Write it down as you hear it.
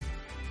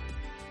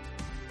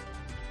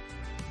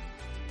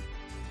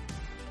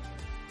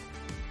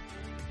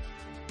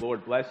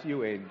Lord bless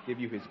you and give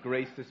you His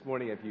grace this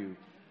morning as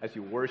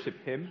you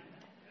worship Him.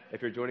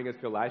 If you're joining us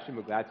through live stream,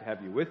 we're glad to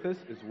have you with us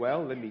as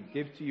well. Let me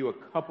give to you a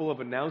couple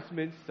of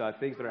announcements,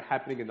 things that are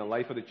happening in the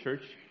life of the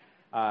church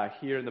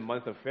here in the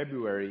month of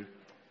February.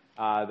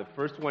 The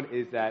first one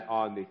is that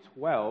on the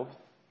 12th,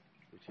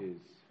 which is,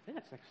 I think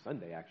that's next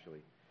Sunday actually.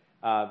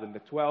 Then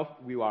the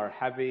 12th, we are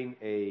having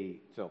a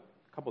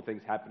couple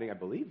things happening. I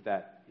believe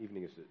that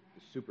evening is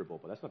the Super Bowl,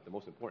 but that's not the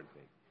most important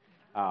thing.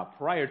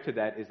 Prior to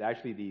that is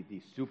actually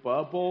the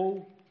Super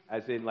Bowl,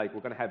 as in like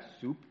we're going to have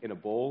soup in a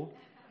bowl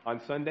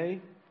on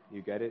Sunday.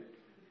 You get it?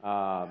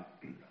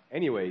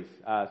 Anyways,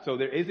 so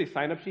there is a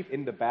sign-up sheet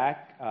in the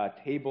back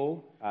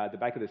table, the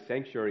back of the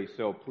sanctuary.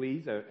 So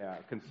please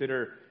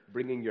consider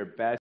bringing your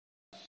best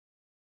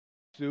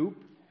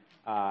soup.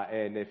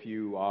 And if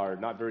you are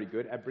not very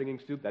good at bringing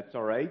soup, that's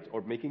all right.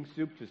 Or making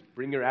soup, just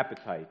bring your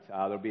appetite.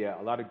 There'll be a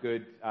lot of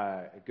good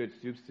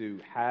soups to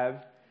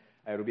have.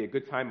 It'll be a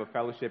good time of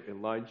fellowship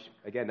and lunch.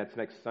 Again, that's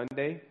next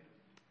Sunday.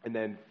 And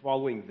then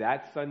following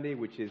that Sunday,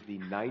 which is the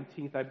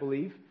 19th, I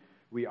believe,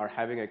 we are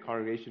having a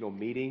congregational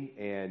meeting.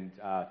 And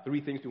three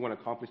things we want to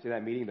accomplish in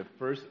that meeting. The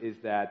first is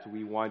that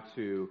we want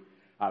to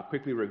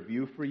quickly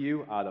review for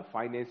you the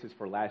finances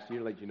for last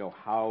year, let you know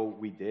how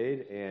we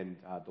did. And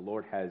the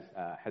Lord has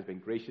been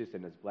gracious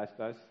and has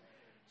blessed us.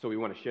 So we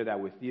want to share that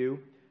with you.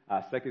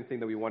 Second thing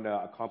that we want to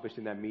accomplish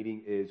in that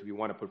meeting is we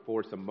want to put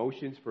forward some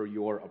motions for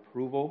your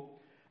approval.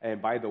 And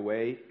by the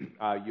way,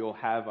 you'll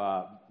have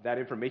that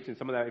information.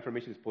 Some of that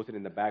information is posted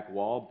in the back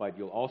wall, but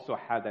you'll also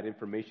have that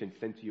information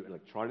sent to you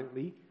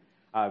electronically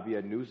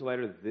via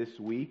newsletter this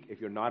week. If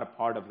you're not a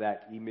part of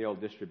that email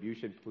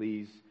distribution,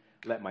 please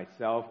let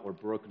myself or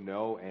Brooke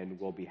know, and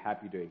we'll be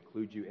happy to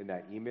include you in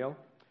that email.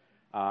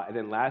 And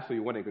then lastly,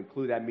 we want to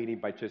conclude that meeting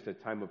by just a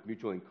time of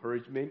mutual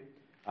encouragement,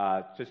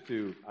 just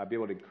to be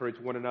able to encourage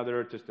one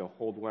another, just to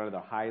hold one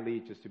another highly,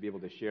 just to be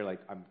able to share,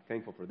 like, I'm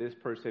thankful for this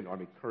person, or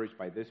I'm encouraged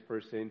by this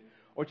person,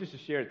 or just to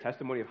share a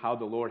testimony of how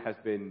the Lord has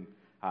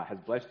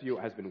blessed you,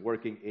 has been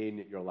working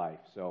in your life.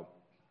 So,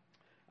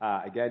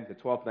 again, the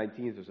 12th,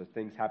 19th, there's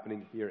things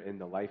happening here in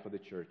the life of the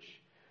church.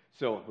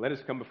 So let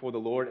us come before the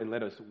Lord and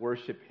let us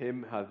worship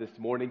Him this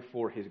morning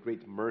for His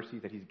great mercy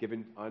that He's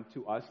given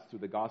unto us through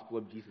the gospel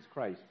of Jesus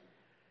Christ.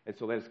 And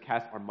so let us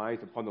cast our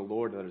minds upon the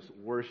Lord and let us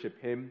worship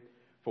Him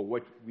for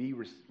what we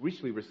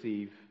richly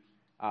receive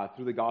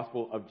through the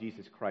gospel of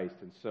Jesus Christ.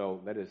 And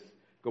so let us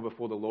go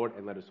before the Lord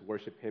and let us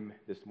worship Him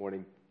this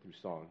morning through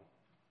song.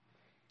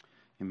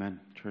 Amen.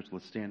 Church,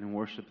 let's stand and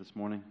worship this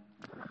morning.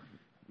 The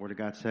Word of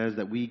God says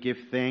that we give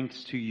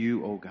thanks to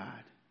you, O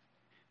God.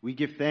 We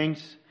give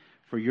thanks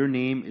for your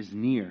name is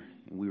near,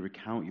 and we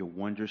recount your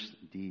wondrous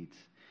deeds.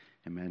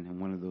 Amen. And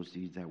one of those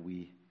deeds that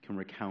we can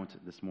recount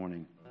this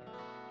morning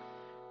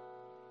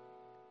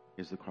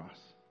is the cross.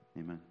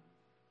 Amen.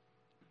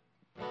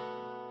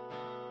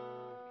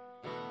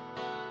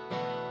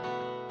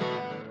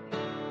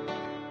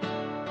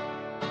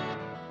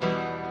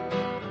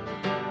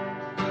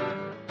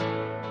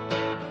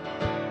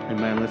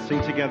 Amen. Let's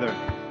sing together.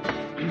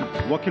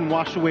 What can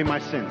wash away my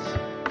sins?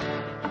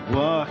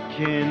 What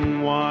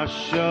can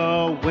wash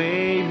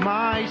away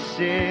my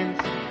sins?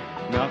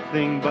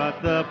 Nothing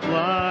but the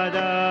blood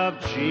of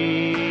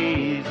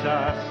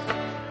Jesus.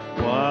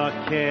 What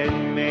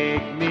can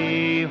make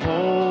me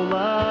whole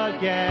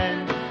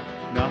again?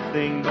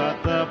 Nothing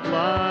but the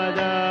blood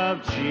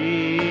of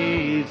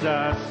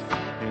Jesus.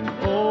 And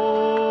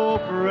oh,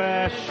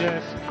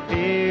 precious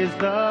is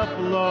the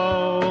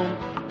flow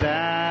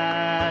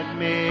that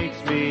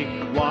makes me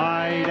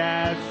white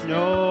as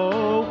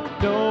snow.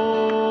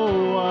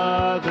 No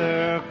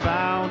other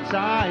fount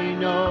I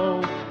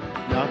know,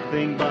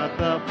 nothing but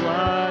the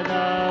blood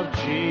of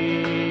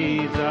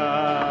Jesus.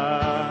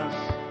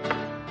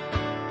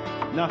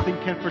 Nothing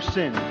can for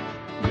sin,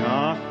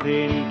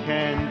 nothing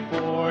can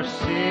for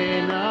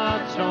sin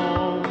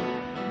atone,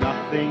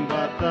 nothing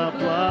but the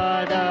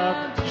blood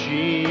of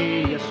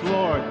Jesus,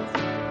 Lord.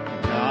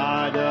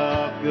 Not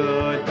of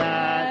good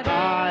that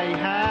I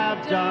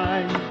have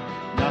done,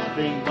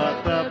 nothing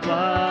but the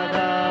blood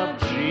of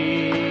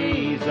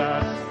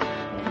Jesus.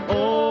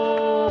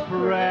 Oh,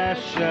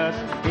 precious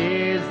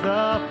is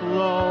the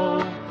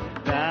flow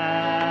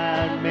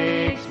that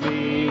makes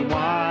me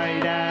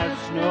white as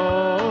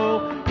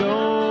snow.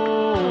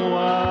 No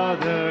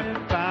other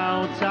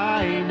fount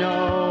I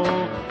know,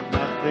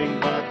 nothing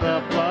but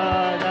the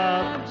blood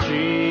of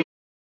Jesus.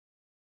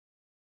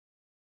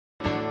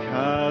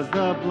 'Cause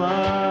the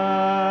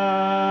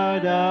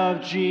blood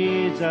of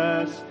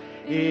Jesus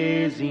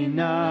is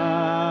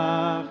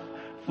enough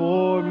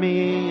for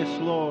me, yes,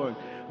 Lord.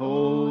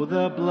 Oh,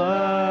 the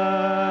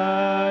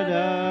blood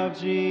of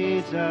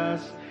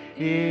Jesus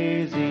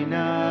is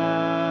enough.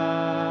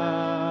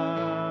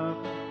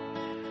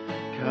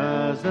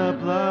 'Cause the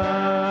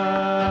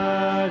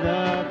blood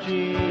of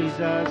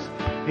Jesus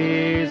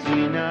is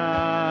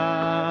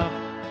enough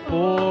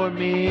for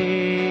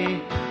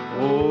me.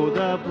 Oh,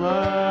 the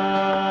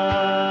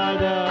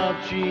blood of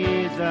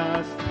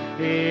Jesus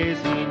is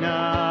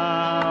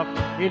enough.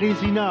 It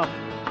is enough.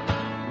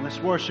 Let's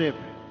worship.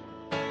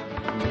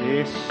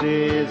 This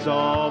is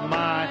all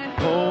my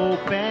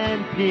hope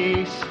and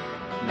peace,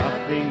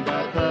 nothing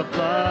but the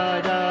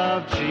blood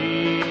of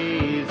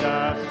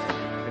Jesus.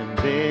 And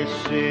this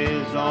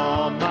is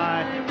all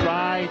my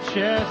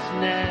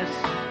righteousness,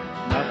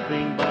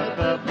 nothing but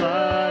the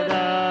blood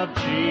of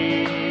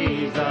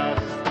Jesus.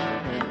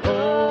 And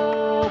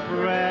oh,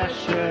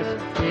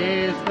 precious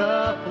is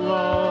the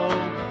flow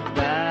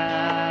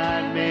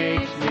that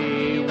makes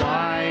me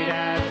white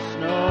as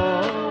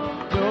snow.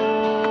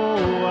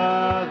 No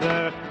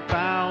other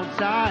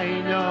fount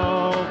I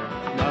know,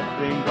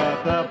 nothing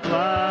but the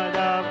blood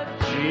of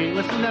Jesus.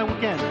 Listen to that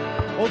again.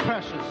 Oh,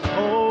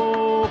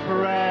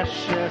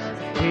 precious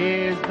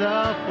is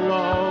the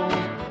flow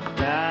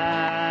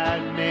that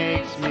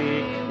makes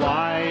me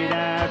white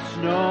as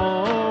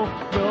snow.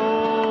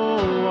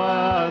 No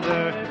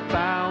other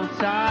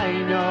fount I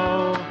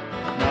know,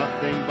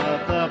 nothing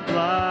but the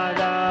blood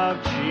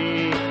of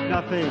Jesus.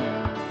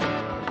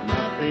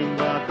 Nothing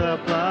but the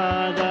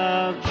blood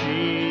of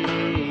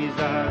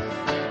Jesus.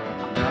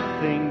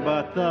 Nothing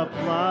but the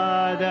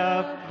blood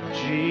of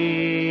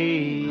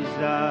Jesus.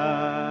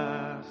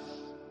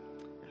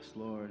 Yes,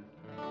 Lord.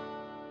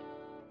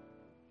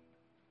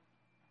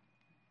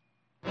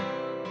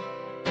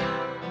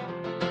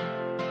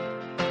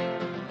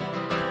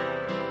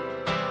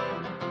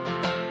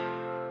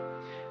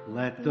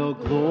 Let the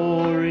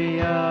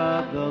glory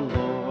of the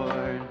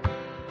Lord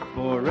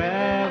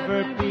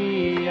forever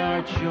be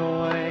our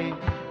joy.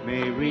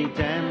 May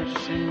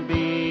redemption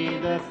be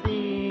the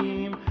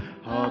theme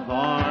of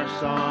our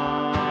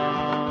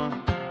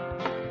song.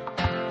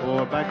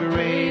 For by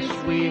grace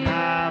we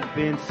have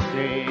been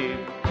saved,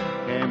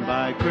 and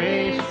by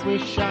grace we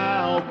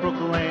shall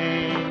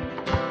proclaim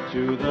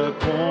to the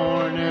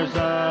corners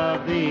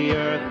of the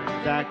earth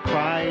that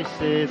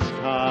Christ is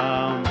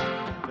come.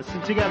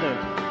 Listen together.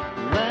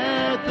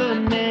 Let the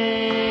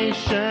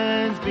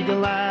nations be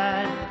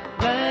glad,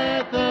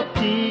 let the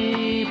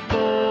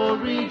people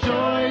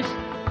rejoice,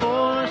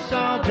 for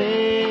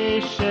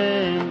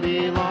salvation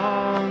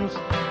belongs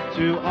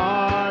to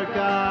our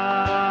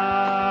God.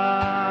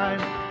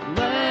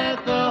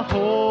 Let the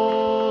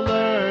whole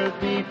earth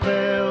be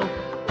filled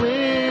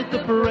with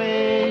the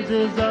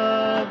praises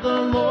of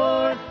the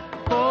Lord,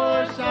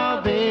 for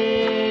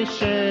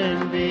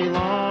salvation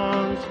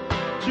belongs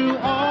to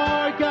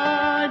our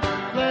God.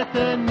 Let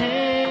the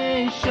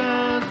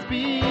nations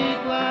be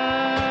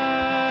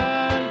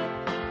glad.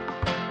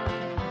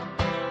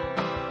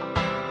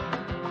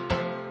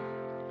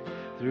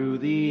 Through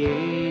the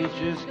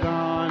ages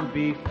gone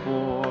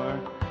before,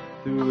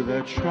 through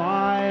the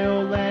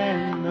trial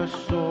and the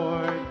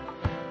sword,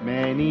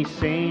 many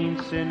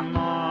saints and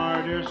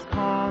martyrs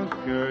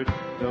conquered,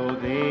 though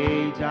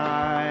they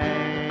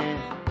died.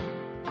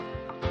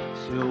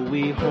 Still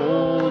we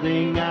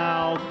holding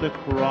out the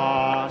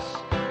cross,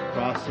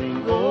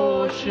 crossing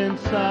ocean,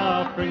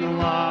 suffering,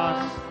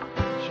 loss,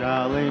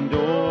 shall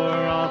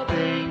endure all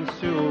things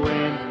to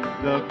win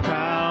the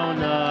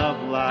crown of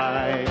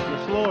life.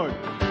 Yes, Lord.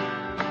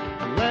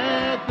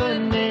 Let the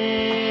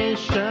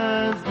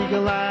nations be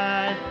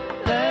glad,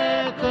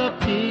 let the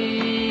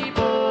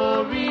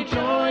people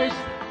rejoice,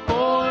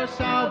 for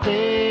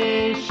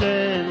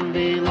salvation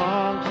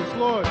belongs, yes,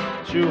 Lord,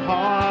 to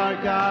our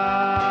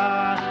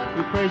God.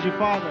 We praise you,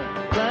 Father.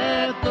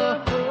 Let the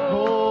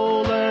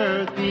whole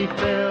earth be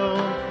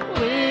filled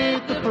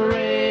with the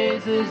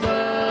praises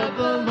of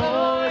the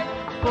Lord,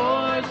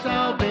 for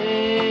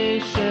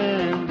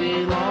salvation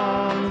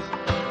belongs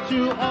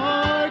to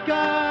our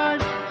God.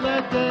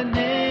 Let the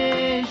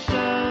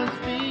nations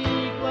be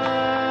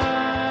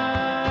glad.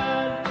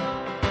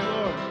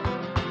 Lord.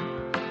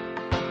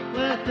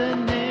 Let the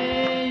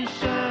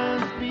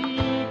nations be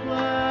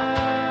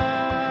glad.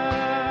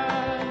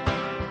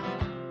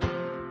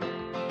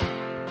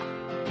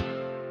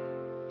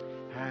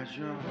 As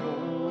your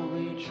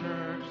holy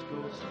church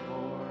goes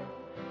forth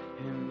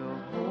in the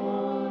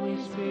Holy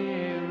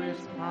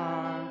Spirit's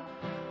power,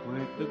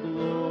 with the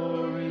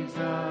glories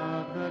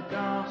of the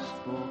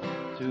gospel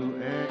to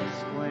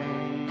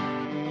exclaim.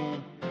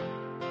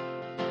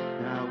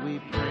 Now we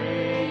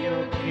pray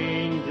your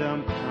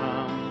kingdom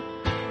come,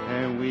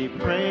 and we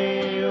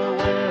pray your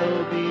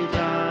will be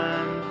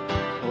done,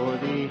 for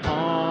the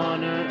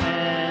honor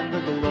and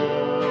the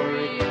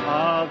glory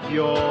of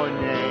your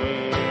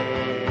name.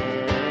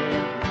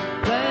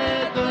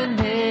 Let the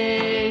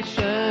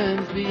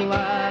nations be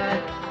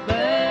glad,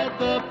 let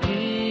the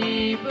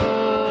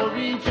people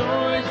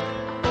rejoice,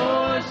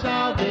 for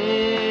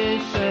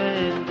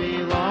salvation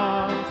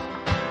belongs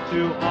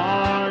to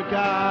our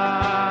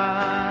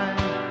God.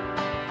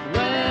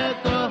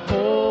 Let the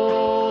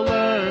whole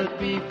earth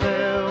be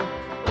filled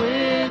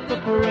with the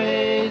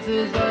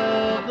praises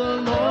of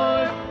the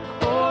Lord,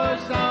 for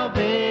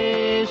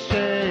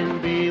salvation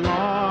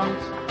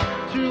belongs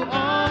to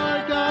our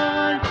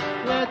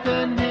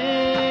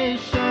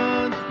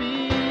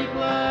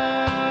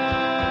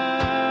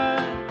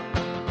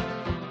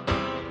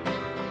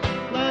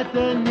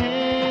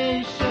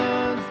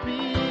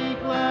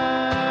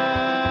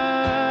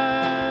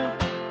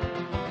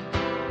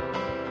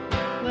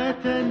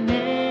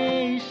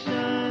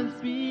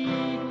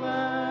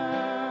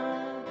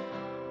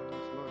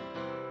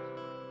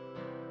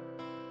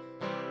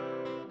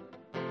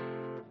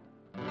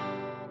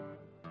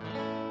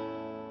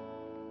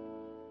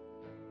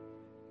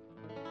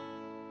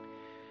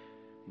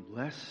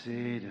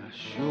Blessed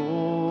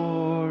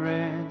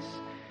assurance,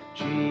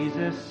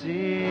 Jesus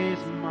is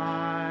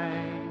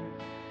mine.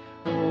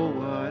 Oh,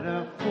 what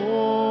a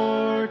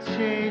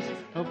foretaste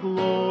of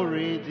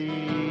glory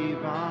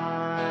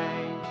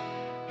divine.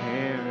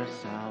 Heir of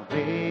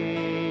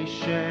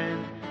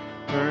salvation,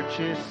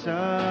 purchase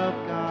of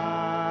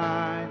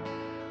God,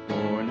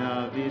 born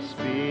of His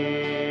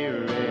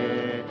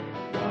Spirit,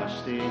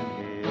 washed in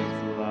His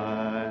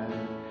blood.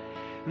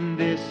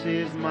 This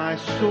is my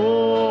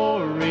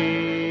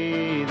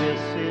story, this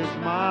is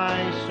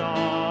my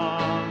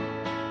song,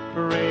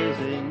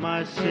 praising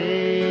my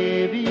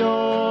Savior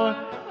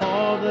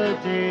all the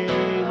day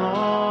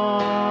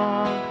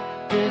long.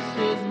 This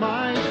is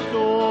my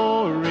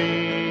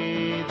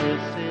story,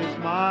 this is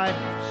my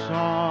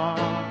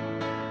song,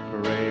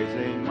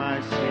 praising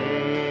my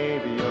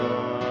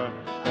Savior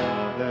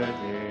all the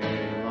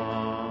day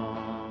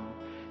long.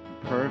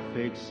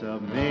 Perfect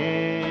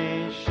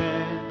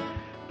submission,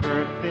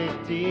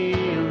 perfect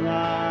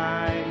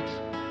delight,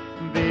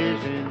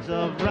 visions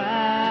of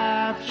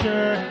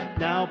rapture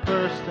now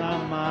burst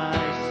on my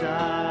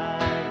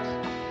sight.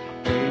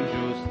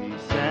 Angels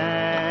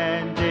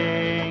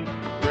descending,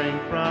 bring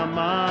from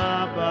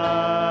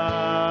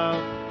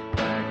above,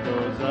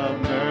 echoes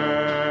of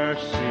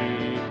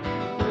mercy,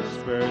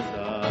 whispers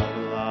of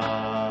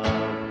love.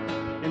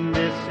 And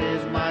this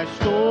is my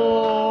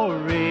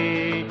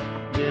story,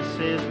 this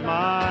is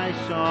my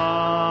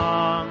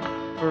song,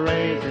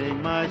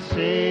 praising my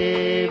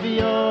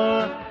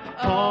Savior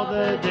all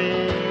the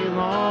day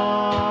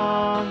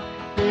long.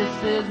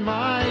 This is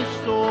my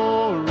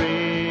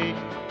story,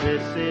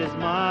 this is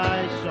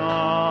my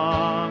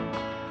song,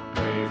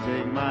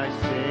 praising my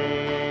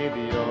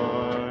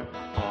Savior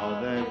all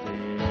the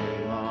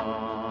day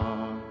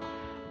long.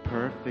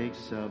 Perfect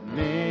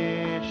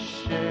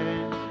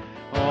submission,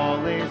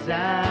 all is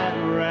at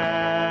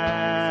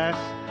rest.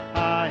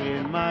 I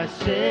in my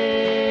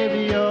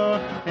Savior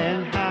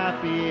and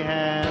happy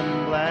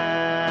and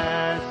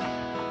blessed,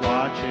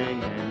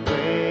 watching and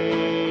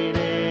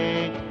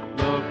waiting,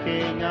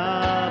 looking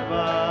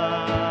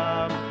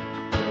above,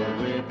 filled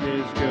with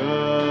His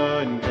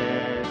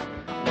goodness,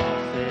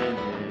 lost in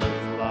His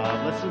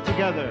love. Listen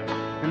together.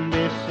 And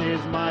this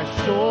is my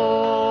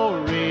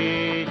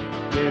story,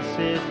 this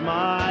is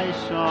my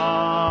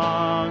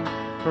song,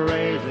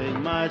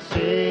 praising my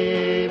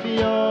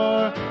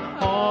Savior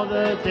all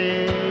the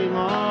day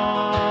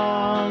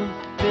long.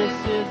 This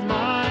is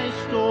my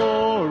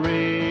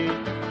story,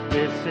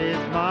 this is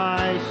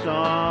my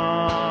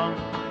song,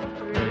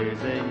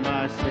 praising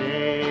my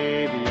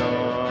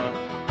Savior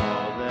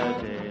all the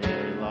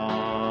day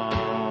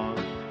long,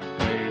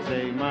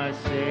 praising my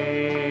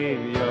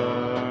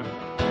Savior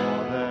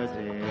all the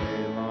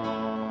day long.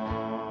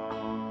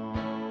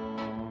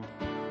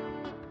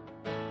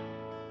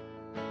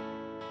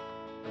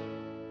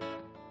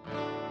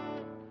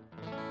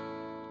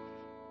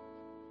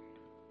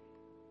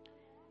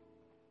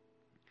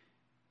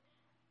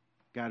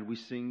 God, we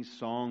sing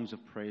songs of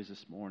praise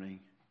this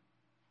morning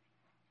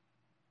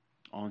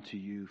unto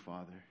you,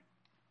 Father,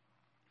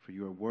 for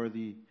you are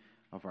worthy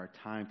of our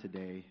time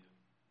today,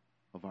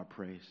 of our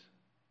praise.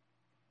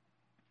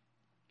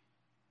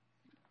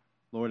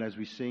 Lord, as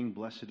we sing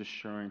blessed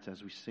assurance,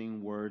 as we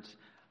sing words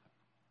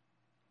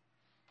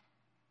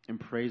and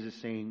praises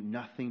saying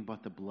nothing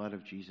but the blood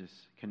of Jesus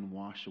can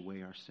wash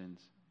away our sins.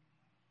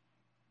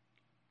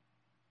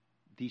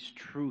 These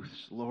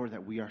truths, Lord,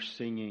 that we are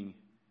singing,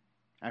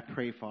 I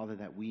pray, Father,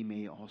 that we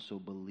may also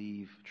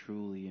believe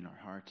truly in our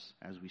hearts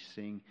as we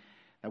sing,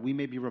 that we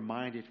may be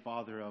reminded,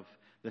 Father, of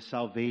the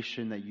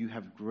salvation that you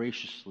have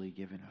graciously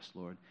given us,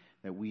 Lord,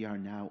 that we are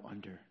now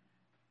under.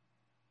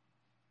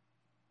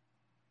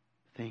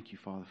 Thank you,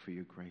 Father, for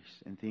your grace,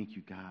 and thank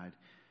you, God,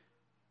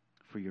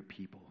 for your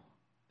people.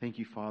 Thank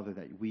you, Father,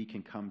 that we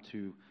can come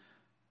to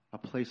a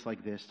place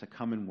like this to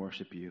come and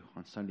worship you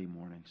on Sunday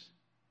mornings.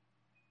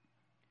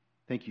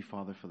 Thank you,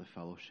 Father, for the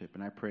fellowship,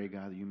 and I pray,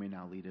 God, that you may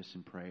now lead us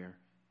in prayer.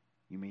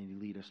 You may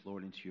lead us,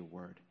 Lord, into your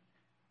word.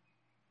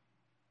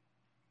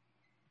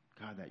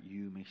 God, that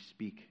you may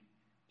speak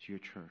to your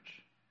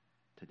church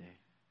today.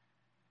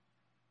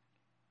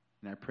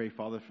 And I pray,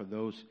 Father, for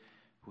those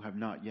who have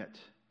not yet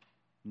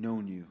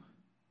known you,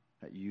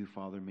 that you,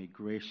 Father, may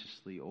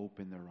graciously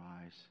open their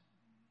eyes,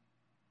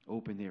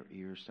 open their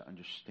ears to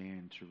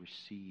understand, to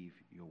receive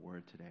your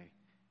word today.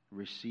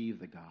 Receive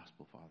the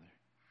gospel, Father.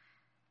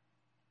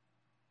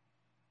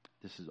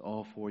 This is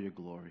all for your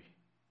glory.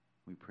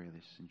 We pray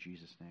this in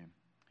Jesus' name.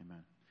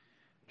 Amen.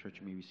 Church,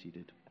 you may be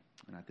seated.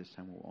 And at this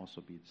time, we'll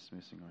also be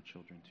dismissing our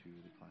children to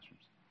the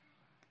classrooms.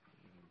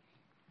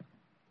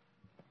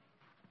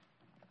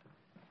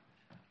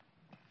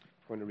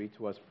 I'm going to read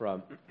to us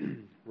from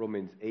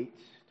Romans 8,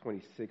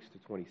 26 to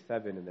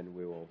 27, and then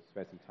we will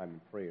spend some time in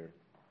prayer.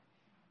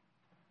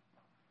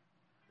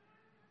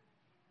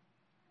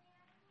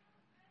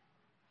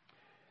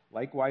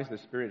 Likewise, the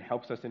Spirit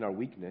helps us in our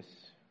weakness,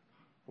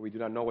 for we do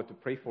not know what to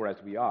pray for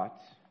as we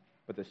ought,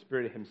 but the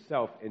Spirit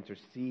Himself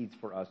intercedes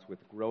for us with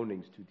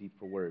groanings too deep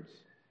for words.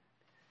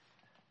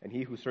 And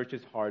he who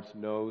searches hearts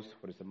knows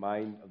what is the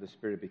mind of the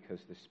Spirit, because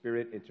the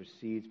Spirit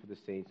intercedes for the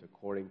saints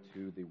according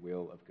to the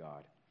will of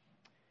God.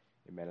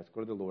 Amen. Let's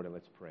go to the Lord and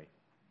let's pray.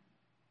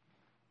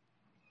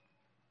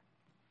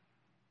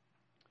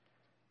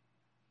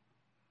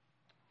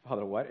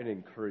 Father, what an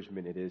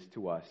encouragement it is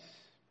to us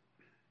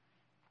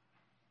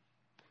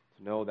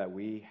to know that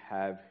we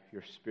have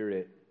your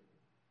Spirit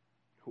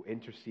who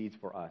intercedes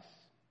for us.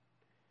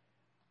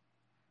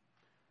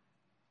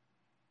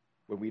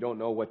 When we don't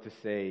know what to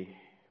say,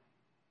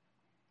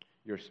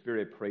 your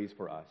Spirit prays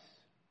for us.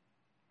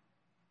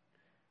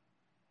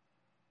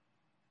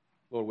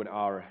 Lord, when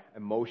our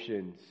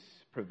emotions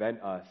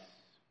prevent us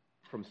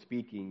from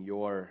speaking,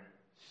 your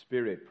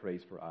Spirit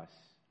prays for us.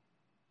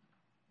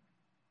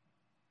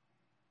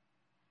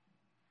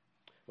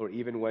 Lord,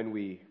 even when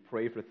we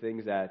pray for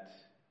things that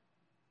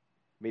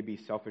may be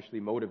selfishly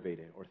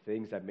motivated or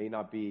things that may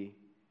not be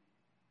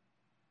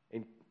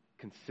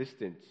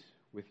inconsistent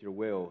with your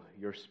will,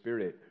 your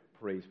Spirit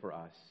prays for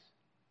us.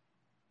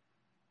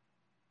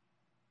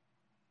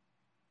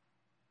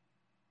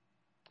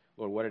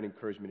 Lord, what an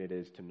encouragement it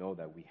is to know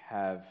that we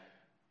have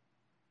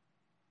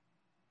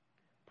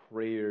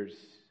prayers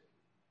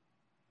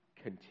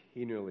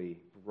continually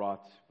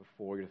brought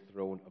before your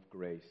throne of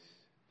grace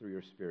through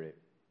your Spirit.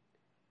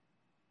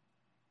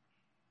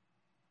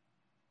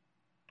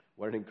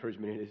 What an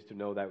encouragement it is to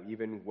know that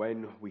even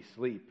when we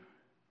sleep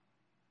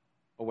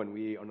or when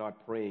we are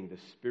not praying, the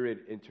Spirit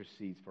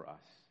intercedes for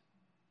us.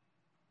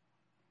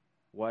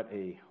 What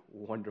a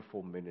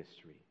wonderful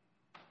ministry.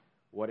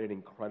 What an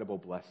incredible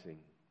blessing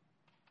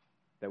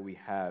that we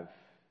have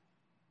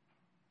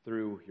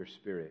through your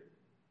Spirit.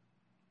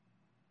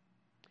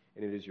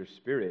 And it is your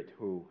Spirit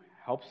who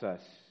helps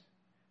us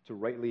to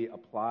rightly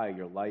apply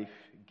your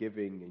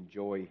life-giving and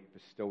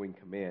joy-bestowing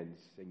commands.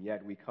 And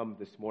yet we come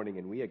this morning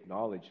and we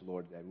acknowledge,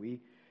 Lord, that we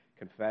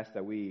confess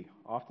that we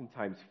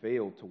oftentimes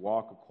fail to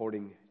walk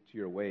according to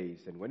your ways.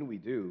 And when we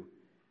do,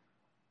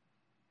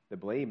 the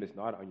blame is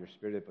not on your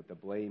Spirit, but the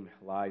blame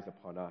lies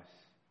upon us.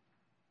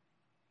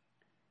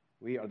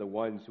 We are the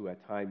ones who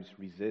at times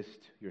resist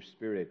your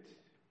Spirit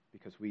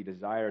because we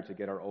desire to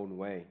get our own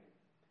way,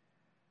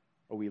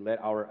 or we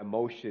let our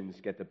emotions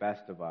get the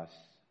best of us.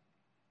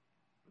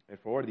 And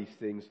for all these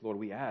things, Lord,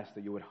 we ask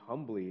that you would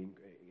humbly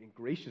and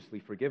graciously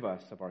forgive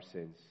us of our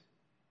sins.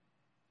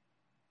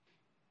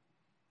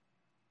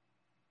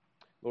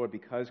 Lord,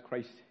 because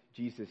Christ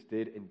Jesus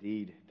did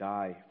indeed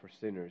die for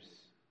sinners,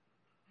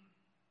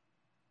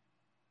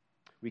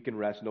 we can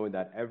rest knowing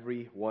that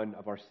every one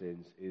of our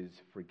sins is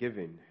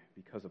forgiven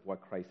because of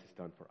what Christ has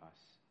done for us.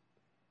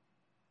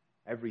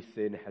 Every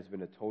sin has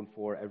been atoned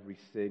for. Every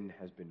sin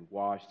has been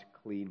washed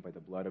clean by the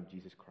blood of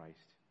Jesus Christ.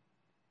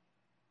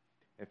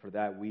 And for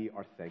that, we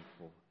are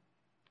thankful.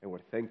 And we're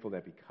thankful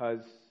that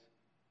because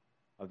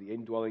of the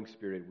indwelling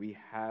Spirit, we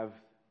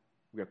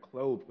are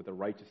clothed with the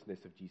righteousness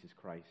of Jesus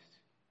Christ.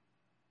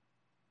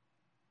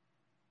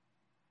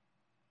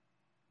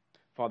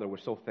 Father, we're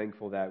so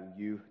thankful that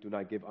you do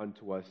not give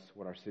unto us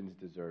what our sins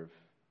deserve.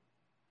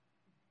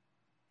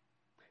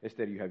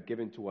 Instead, you have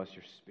given to us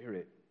your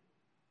Spirit,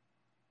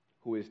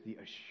 who is the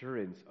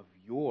assurance of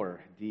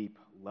your deep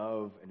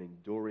love and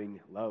enduring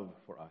love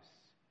for us.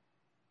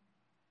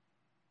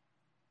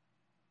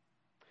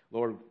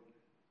 Lord,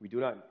 we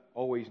do not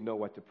always know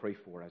what to pray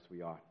for as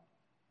we ought.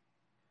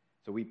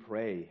 So we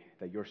pray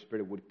that your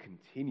Spirit would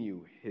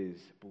continue his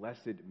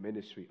blessed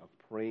ministry of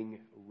praying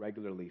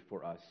regularly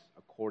for us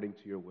according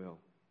to your will.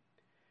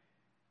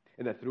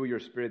 And that through your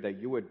Spirit that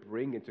you would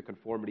bring into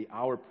conformity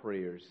our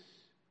prayers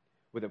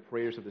with the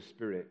prayers of the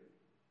Spirit,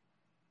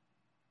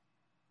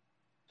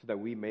 so that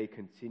we may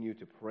continue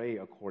to pray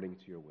according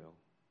to your will.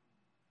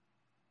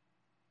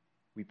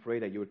 We pray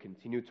that you would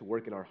continue to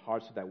work in our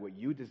hearts so that what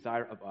you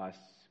desire of us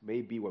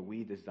may be what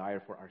we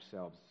desire for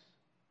ourselves.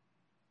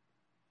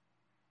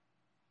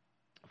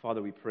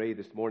 Father, we pray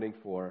this morning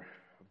for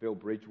Bill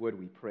Bridgewood.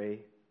 We pray,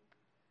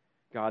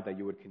 God, that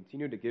you would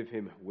continue to give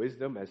him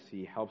wisdom as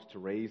he helps to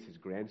raise his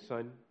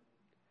grandson.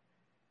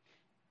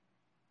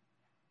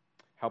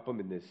 Help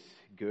him in this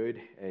good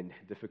and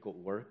difficult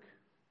work.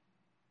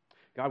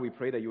 God, we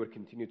pray that you would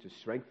continue to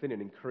strengthen and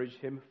encourage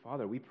him.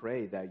 Father, we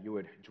pray that you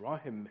would draw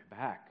him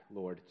back,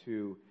 Lord,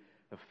 to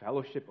the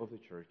fellowship of the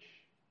church.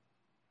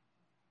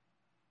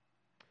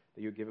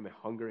 That you would give him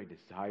a hunger, a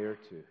desire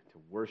to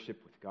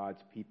worship with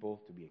God's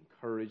people, to be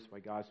encouraged by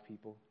God's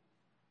people.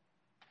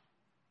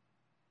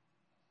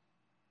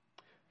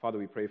 Father,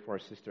 we pray for our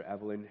sister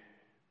Evelyn.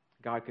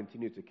 God,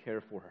 continue to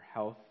care for her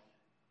health.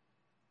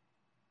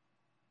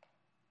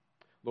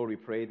 Lord, we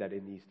pray that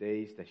in these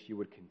days that she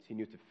would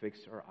continue to fix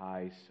her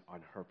eyes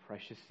on her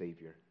precious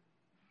Savior.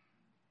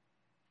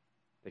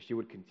 That she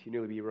would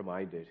continually be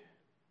reminded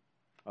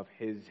of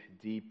his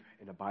deep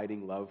and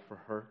abiding love for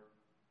her.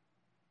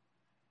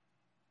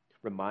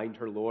 Remind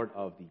her, Lord,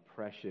 of the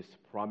precious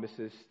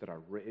promises that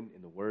are written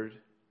in the Word.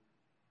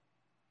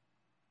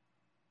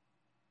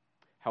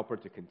 Help her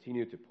to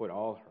continue to put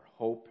all her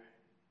hope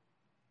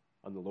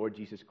on the Lord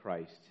Jesus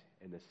Christ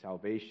and the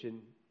salvation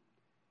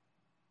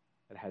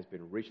that has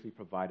been richly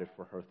provided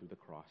for her through the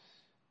cross.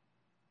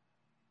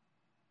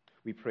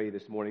 We pray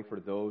this morning for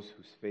those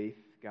whose faith,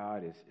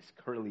 God, is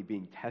currently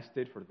being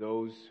tested, for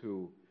those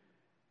who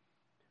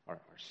are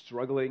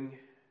struggling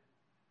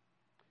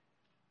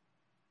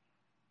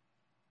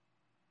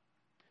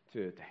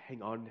to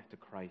hang on to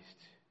Christ.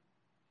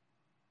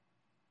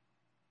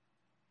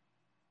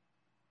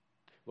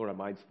 Lord, our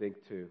minds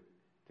think to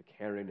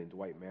Karen and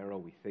Dwight Merrill.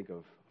 We think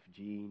of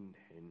Jean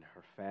and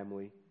her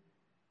family.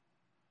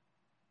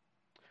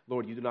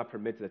 Lord, you do not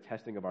permit the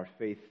testing of our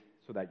faith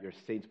so that your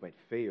saints might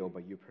fail,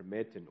 but you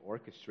permit and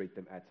orchestrate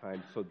them at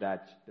times so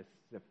that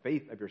the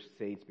faith of your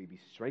saints may be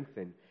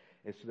strengthened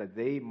and so that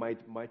they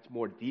might much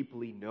more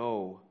deeply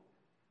know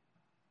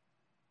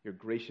your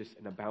gracious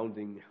and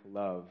abounding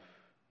love,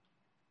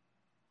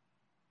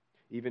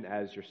 even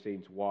as your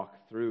saints walk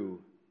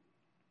through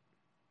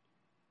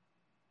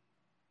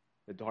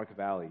the dark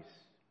valleys.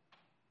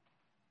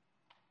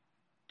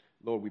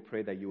 Lord, we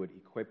pray that you would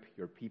equip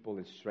your people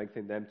and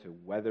strengthen them to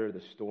weather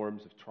the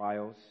storms of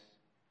trials.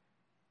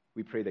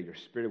 We pray that your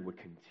Spirit would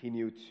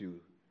continue to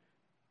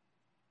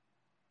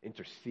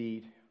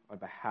intercede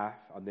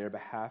on their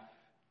behalf.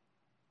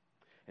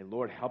 And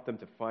Lord, help them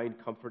to find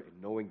comfort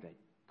in knowing that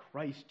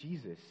Christ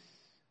Jesus,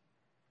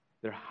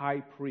 their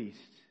high priest,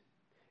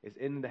 is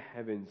in the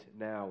heavens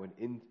now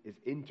and is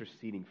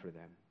interceding for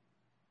them.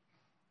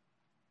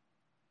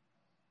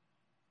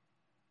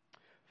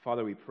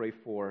 Father, we pray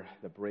for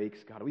the breaks.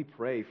 God, we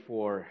pray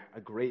for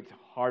a great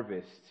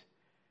harvest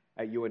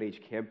at UNH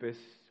campus.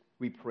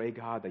 We pray,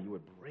 God, that you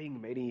would bring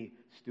many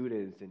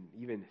students and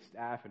even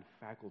staff and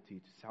faculty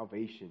to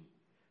salvation,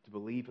 to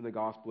believe in the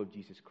gospel of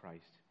Jesus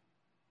Christ.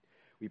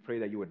 We pray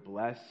that you would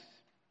bless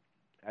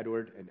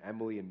Edward and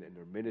Emily and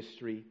their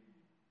ministry.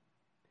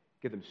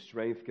 Give them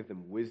strength, give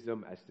them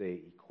wisdom as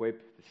they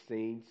equip the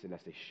saints and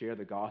as they share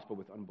the gospel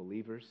with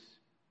unbelievers.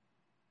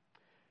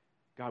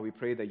 God, we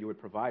pray that you would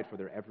provide for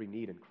their every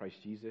need in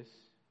Christ Jesus.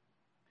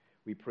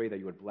 We pray that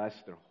you would bless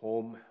their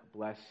home,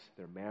 bless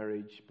their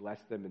marriage, bless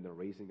them in the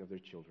raising of their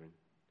children.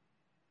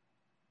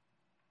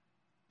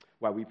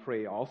 While we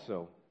pray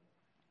also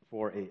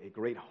for a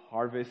great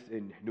harvest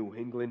in New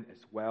England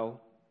as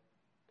well.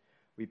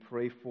 We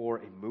pray for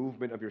a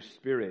movement of your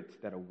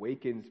Spirit that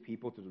awakens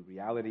people to the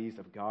realities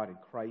of God in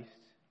Christ.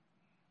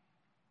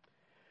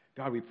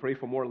 God, we pray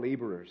for more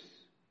laborers.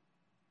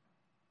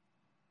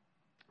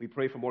 We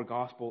pray for more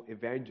gospel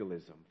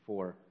evangelism,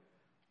 for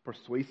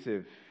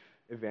persuasive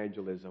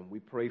evangelism. We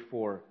pray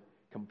for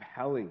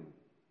compelling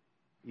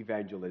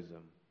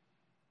evangelism.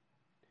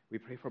 We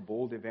pray for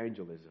bold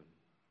evangelism.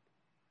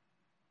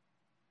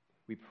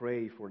 We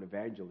pray for an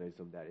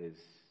evangelism that is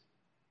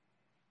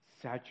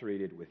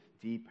saturated with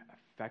deep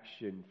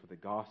affection for the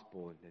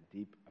gospel and a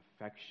deep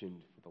affection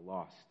for the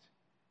lost.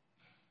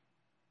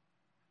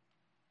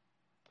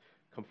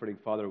 Comforting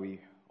Father,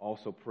 we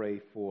also pray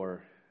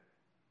for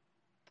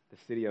the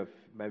city of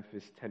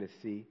Memphis,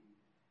 Tennessee.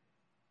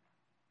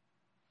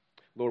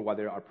 Lord, while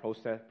there are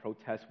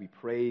protests, we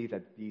pray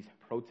that these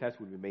protests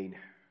would remain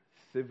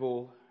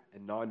civil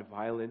and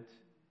nonviolent.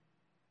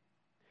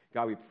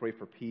 God, we pray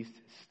for peace,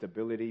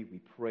 stability. We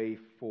pray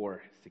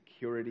for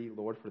security,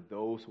 Lord, for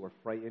those who are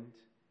frightened.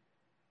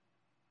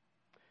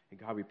 And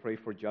God, we pray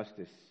for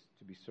justice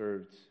to be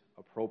served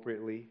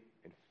appropriately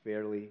and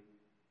fairly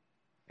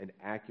and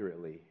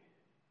accurately,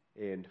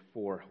 and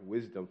for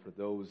wisdom for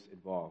those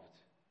involved.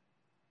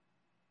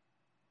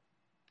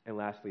 And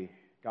lastly,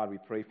 God, we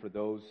pray for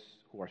those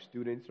who are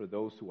students or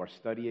those who are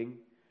studying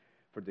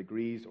for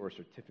degrees or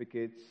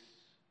certificates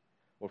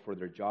or for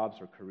their jobs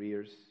or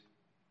careers.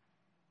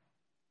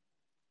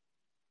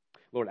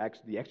 Lord,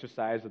 the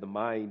exercise of the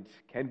mind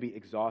can be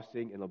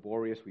exhausting and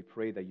laborious. We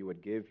pray that you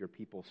would give your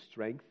people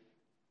strength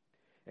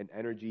and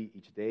energy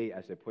each day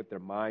as they put their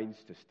minds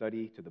to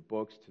study, to the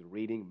books, to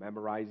reading,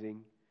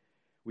 memorizing.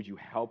 Would you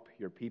help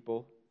your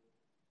people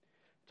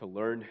to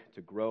learn,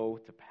 to grow,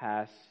 to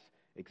pass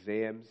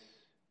exams?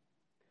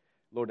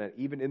 Lord, that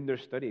even in their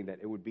studying, that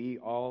it would be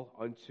all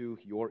unto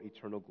your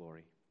eternal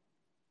glory.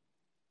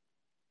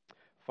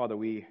 Father,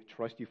 we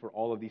trust you for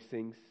all of these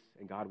things,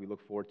 and God, we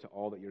look forward to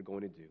all that you're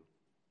going to do.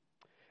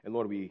 And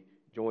Lord, we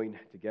join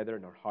together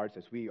in our hearts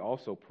as we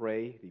also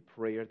pray the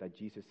prayer that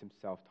Jesus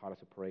himself taught us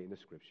to pray in the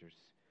Scriptures.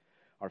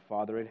 Our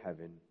Father in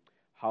heaven,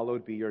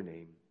 hallowed be your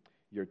name.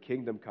 Your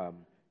kingdom come,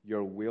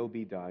 your will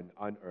be done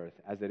on earth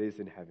as it is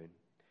in heaven.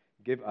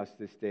 Give us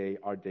this day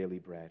our daily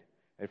bread,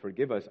 and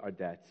forgive us our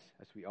debts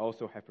as we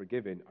also have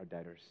forgiven our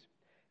debtors.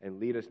 And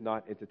lead us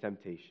not into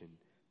temptation,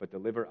 but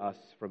deliver us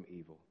from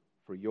evil.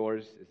 For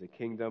yours is the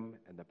kingdom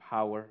and the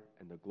power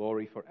and the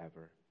glory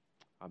forever.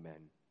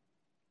 Amen.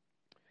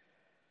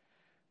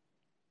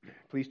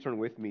 Please turn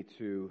with me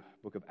to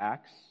the book of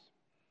Acts.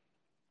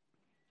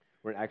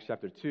 We're in Acts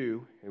chapter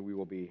 2, and we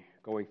will be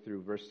going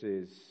through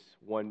verses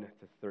 1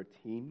 to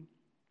 13.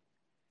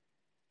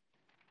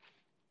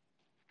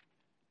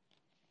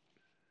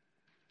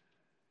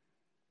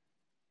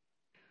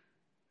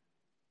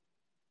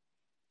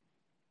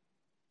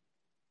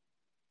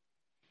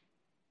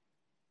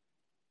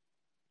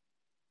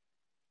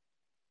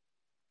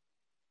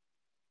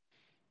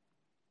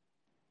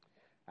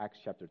 Acts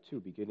chapter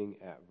 2, beginning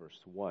at verse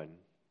 1.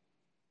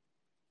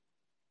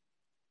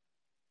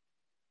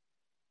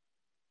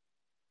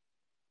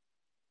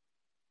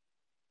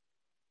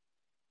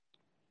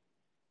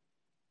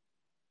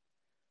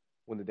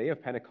 When the day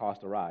of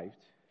Pentecost arrived,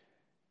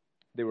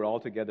 they were all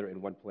together in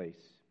one place.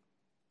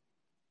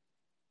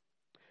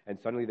 And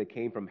suddenly there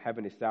came from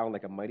heaven a sound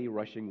like a mighty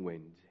rushing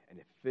wind, and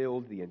it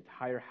filled the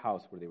entire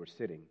house where they were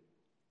sitting.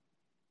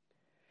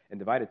 And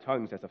divided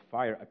tongues as a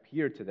fire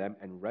appeared to them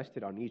and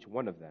rested on each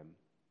one of them.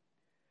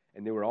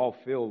 And they were all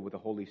filled with the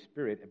Holy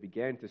Spirit and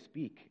began to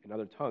speak in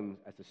other tongues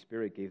as the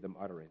Spirit gave them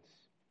utterance.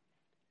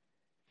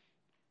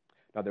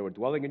 Now there were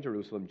dwelling in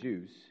Jerusalem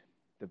Jews,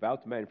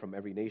 devout men from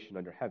every nation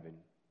under heaven.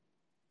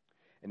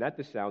 And at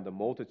the sound the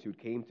multitude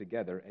came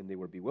together, and they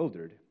were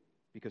bewildered,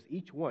 because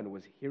each one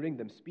was hearing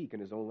them speak in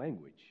his own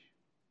language.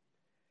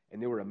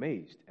 And they were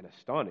amazed and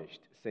astonished,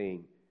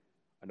 saying,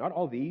 "Are not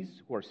all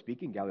these who are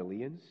speaking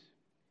Galileans?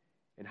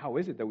 And how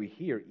is it that we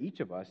hear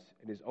each of us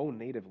in his own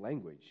native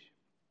language?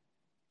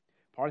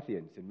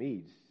 Parthians and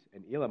Medes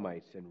and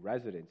Elamites and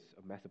residents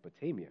of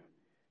Mesopotamia,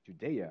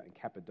 Judea and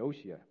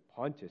Cappadocia,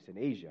 Pontus and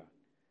Asia,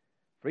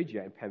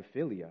 Phrygia and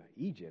Pamphylia,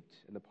 Egypt,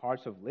 and the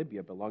parts of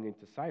Libya belonging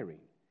to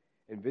Cyrene,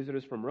 and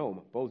visitors from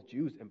Rome, both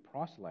Jews and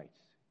proselytes,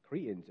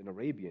 Cretans and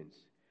Arabians.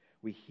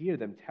 We hear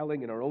them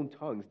telling in our own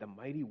tongues the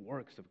mighty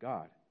works of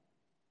God."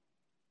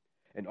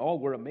 And all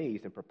were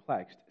amazed and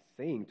perplexed,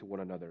 saying to one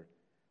another,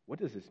 "What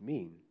does this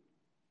mean?"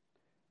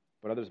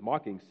 But others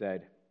mocking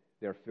said,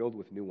 "They are filled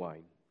with new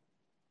wine."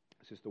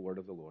 This is the word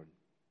of the Lord.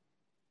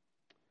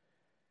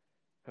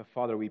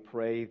 Father, we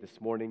pray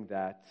this morning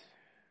that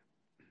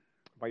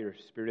by your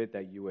Spirit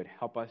that you would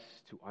help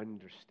us to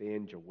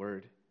understand your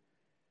word.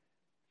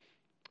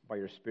 By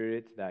your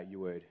Spirit that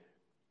you would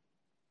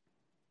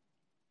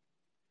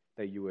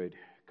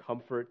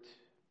comfort,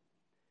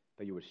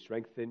 that you would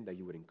strengthen, that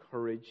you would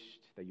encourage,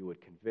 that you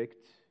would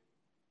convict.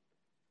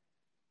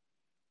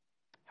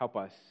 Help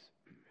us,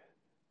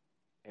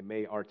 and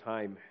may our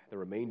time, the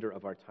remainder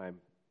of our time,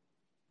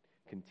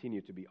 continue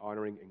to be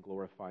honoring and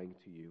glorifying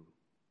to you.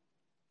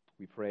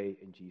 We pray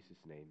in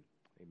Jesus' name.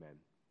 Amen.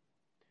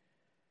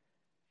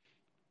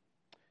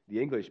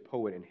 The English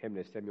poet and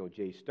hymnist Samuel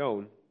J.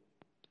 Stone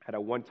had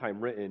at one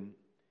time written,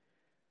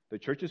 "The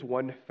church's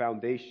one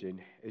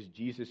foundation is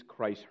Jesus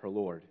Christ, her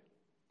Lord.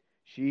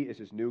 She is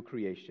his new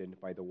creation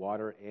by the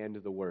water and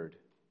the word.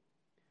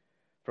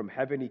 From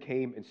heaven he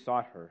came and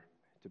sought her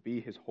to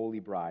be his holy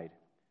bride.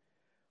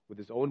 With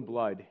his own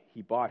blood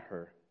he bought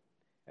her,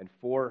 and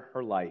for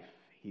her life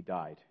he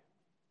died."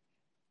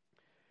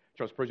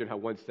 Charles Spurgeon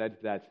had once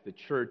said that the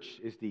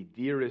church is the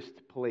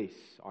dearest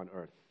place on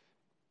earth.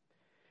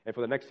 And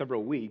for the next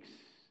several weeks,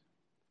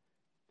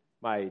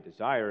 my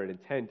desire and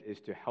intent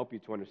is to help you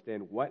to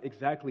understand what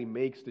exactly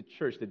makes the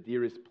church the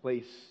dearest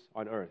place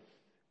on earth.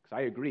 Because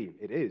I agree,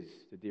 it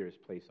is the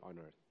dearest place on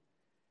earth.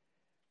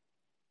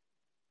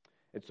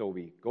 And so we'll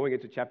be going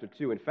into chapter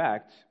 2. In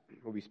fact,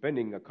 we'll be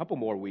spending a couple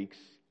more weeks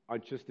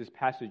on just this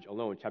passage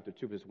alone, chapter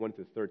 2, verses 1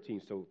 to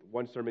 13. So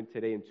one sermon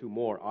today and two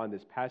more on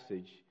this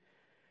passage,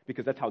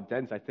 because that's how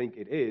dense I think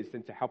it is,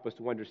 and to help us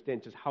to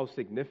understand just how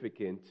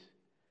significant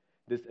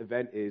this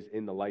event is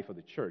in the life of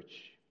the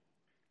church.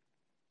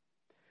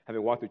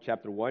 Having walked through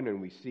chapter 1,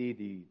 and we see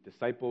the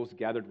disciples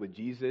gathered with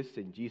Jesus,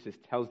 and Jesus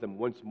tells them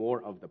once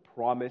more of the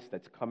promise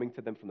that's coming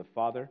to them from the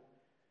Father.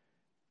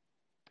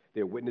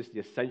 They witnessed the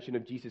ascension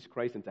of Jesus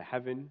Christ into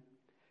heaven.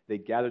 They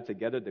gathered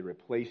together. They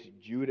replaced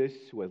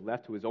Judas, who had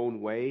left to his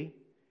own way,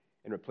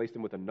 and replaced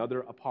him with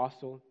another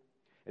apostle.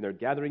 And they're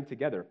gathering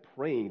together,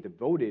 praying,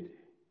 devoted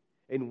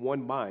in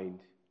one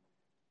mind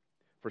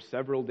for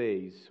several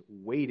days,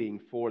 waiting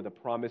for the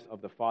promise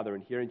of the Father.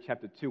 And here in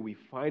chapter 2, we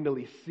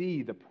finally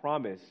see the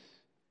promise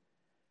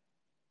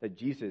that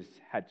Jesus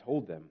had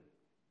told them.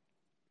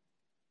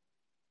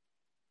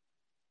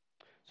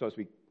 So as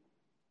we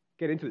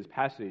get into this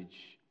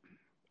passage,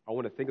 I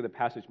want to think of the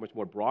passage much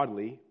more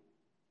broadly,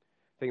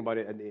 think about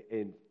it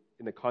in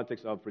the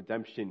context of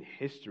redemption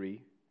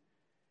history.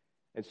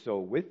 And so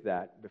with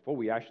that, before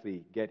we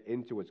actually get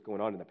into what's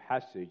going on in the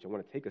passage, I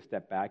want to take a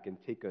step back and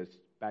take us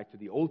back to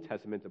the Old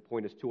Testament to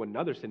point us to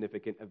another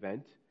significant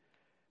event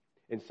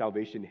in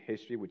salvation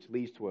history, which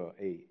leads to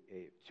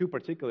two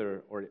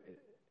particular or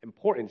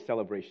important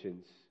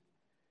celebrations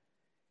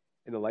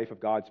in the life of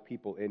God's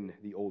people in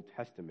the Old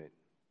Testament.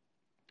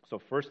 So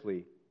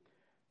firstly,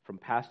 from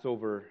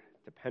Passover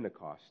to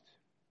Pentecost.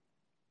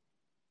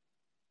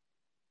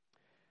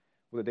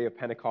 When the day of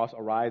Pentecost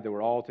arrived, they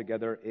were all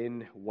together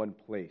in one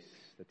place,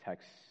 the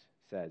text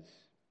says.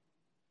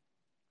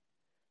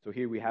 So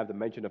here we have the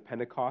mention of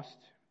Pentecost,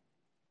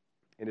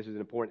 and this is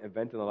an important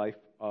event in the life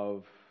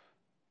of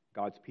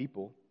God's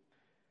people.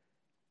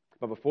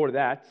 But before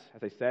that,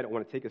 as I said, I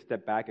want to take a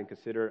step back and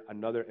consider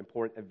another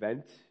important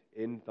event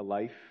in the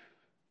life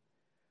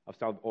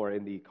of, or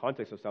in the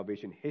context of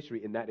salvation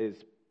history, and that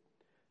is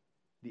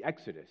the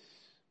Exodus.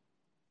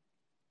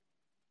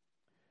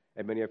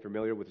 And many are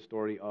familiar with the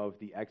story of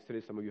the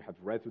Exodus. Some of you have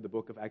read through the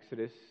book of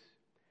Exodus.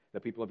 The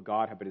people of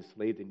God have been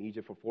enslaved in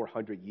Egypt for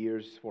 400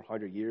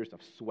 years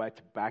of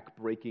sweat,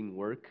 back-breaking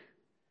work,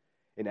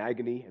 in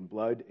agony and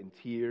blood and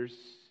tears,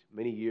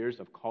 many years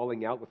of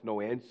calling out with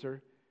no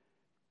answer,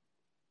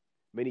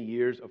 many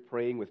years of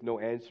praying with no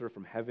answer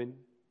from heaven,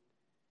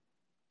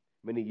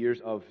 many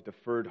years of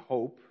deferred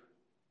hope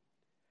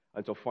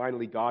until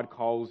finally God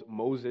calls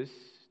Moses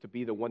to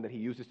be the one that he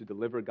uses to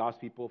deliver God's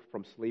people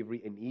from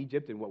slavery in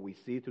Egypt. And what we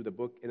see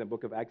through in the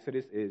book of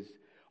Exodus is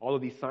all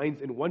of these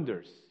signs and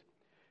wonders.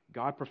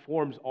 God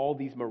performs all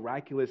these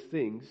miraculous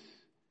things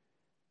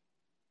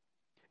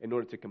in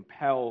order to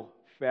compel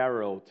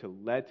Pharaoh to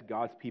let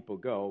God's people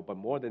go. But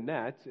more than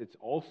that, it's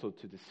also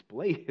to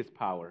display his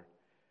power.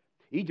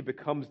 Egypt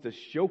becomes the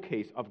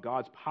showcase of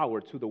God's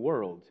power to the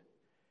world.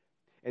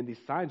 And these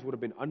signs would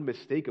have been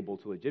unmistakable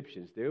to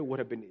Egyptians. They would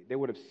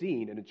have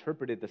seen and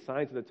interpreted the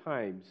signs of the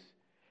times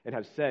and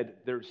have said,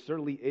 there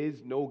certainly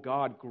is no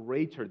God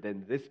greater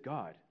than this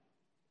God.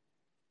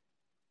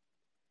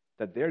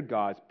 That their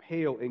gods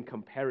pale in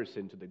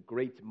comparison to the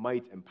great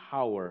might and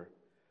power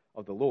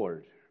of the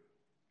Lord,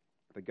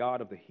 the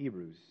God of the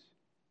Hebrews.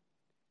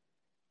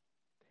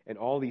 And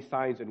all these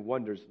signs and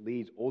wonders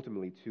leads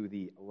ultimately to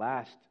the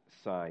last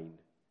sign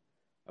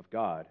of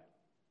God,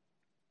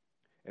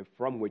 and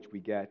from which we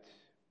get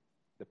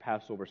the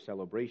Passover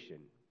celebration.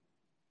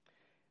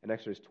 In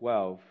Exodus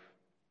 12,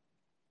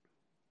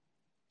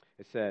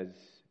 it says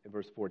in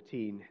verse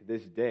 14,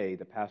 "This day,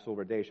 the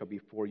Passover day, shall be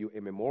for you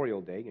a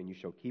memorial day, and you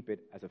shall keep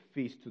it as a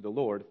feast to the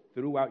Lord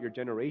throughout your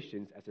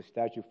generations as a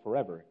statute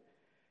forever.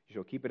 You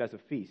shall keep it as a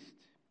feast.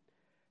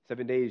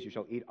 7 days you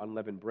shall eat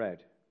unleavened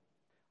bread.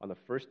 On the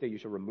first day you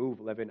shall remove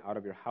leaven out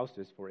of your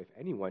houses, for if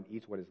anyone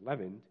eats what is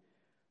leavened,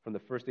 from the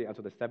first day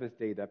until the seventh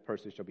day, that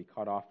person shall be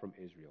cut off from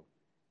Israel."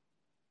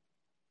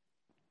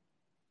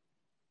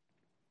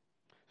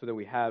 So then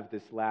we have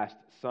this last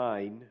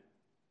sign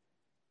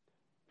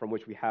from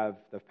which we have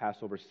the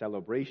Passover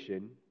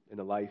celebration in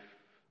the life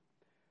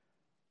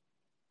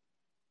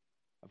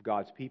of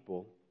God's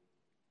people.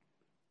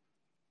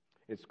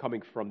 It's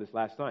coming from this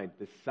last sign,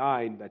 the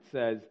sign that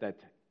says that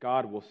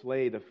God will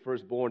slay the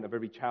firstborn of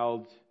every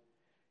child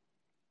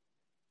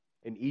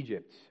in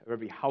Egypt, of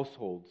every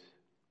household.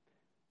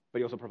 But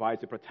he also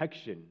provides the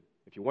protection.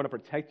 If you want to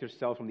protect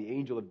yourself from the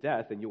angel of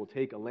death, then you will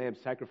take a lamb,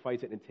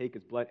 sacrifice it, and take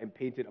its blood and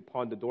paint it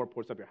upon the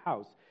doorposts of your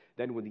house.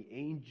 Then when the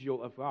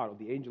angel of God, or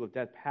the angel of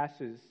death,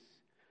 passes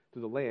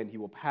through the land, he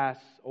will pass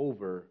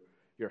over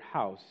your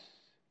house,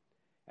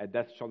 and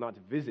death shall not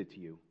visit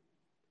you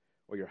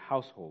or your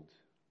household.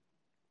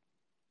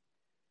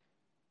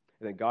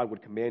 And then God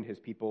would command his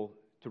people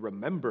to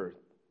remember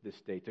this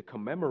day, to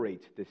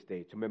commemorate this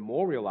day, to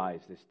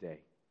memorialize this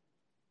day.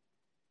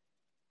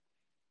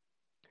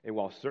 And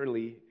while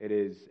certainly it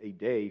is a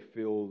day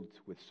filled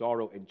with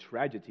sorrow and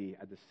tragedy,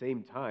 at the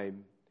same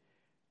time,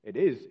 it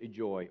is a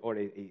joy or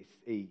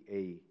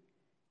a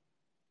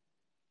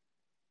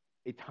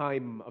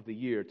time of the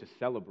year to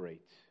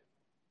celebrate.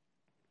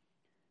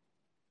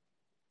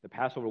 The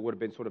Passover would have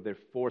been sort of their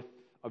 4th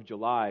of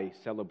July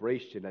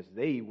celebration, as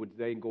they would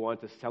then go on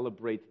to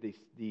celebrate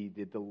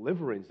the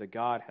deliverance that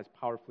God has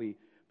powerfully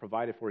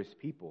provided for his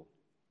people.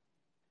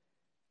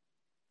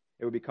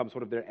 It would become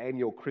sort of their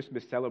annual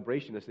Christmas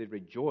celebration as they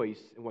rejoice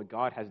in what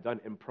God has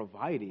done in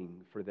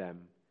providing for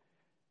them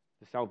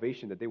the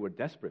salvation that they were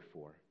desperate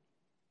for.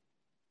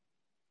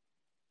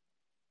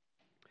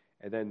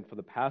 And then for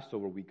the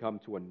Passover, we come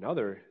to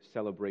another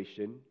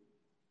celebration,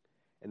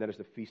 and that is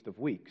the Feast of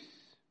Weeks.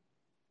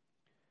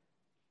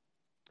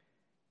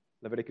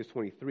 Leviticus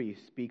 23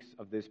 speaks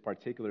of this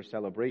particular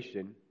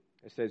celebration.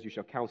 It says, "You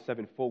shall count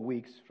 7 full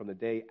weeks from the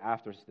day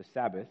after the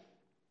Sabbath,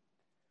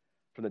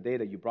 from the day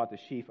that you brought the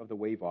sheaf of the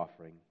wave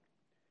offering.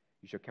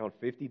 You shall count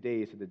 50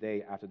 days to the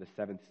day after the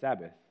 7th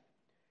Sabbath.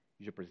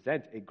 You shall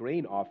present a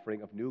grain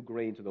offering of new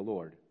grain to the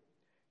Lord.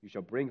 You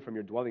shall bring from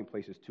your dwelling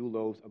places 2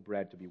 loaves of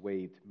bread to be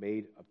weighed,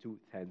 made of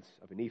 2/10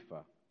 of an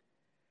ephah.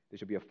 They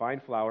shall be of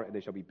fine flour, and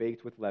they shall be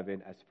baked with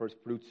leaven as first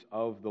fruits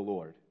of the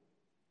Lord."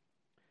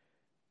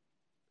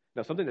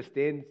 Now, something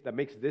that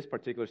makes this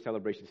particular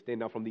celebration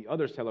stand out from the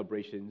other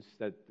celebrations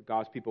that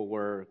God's people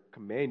were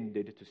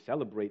commanded to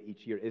celebrate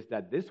each year is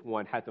that this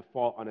one had to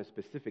fall on a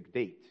specific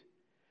date.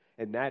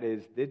 And that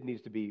is, this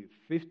needs to be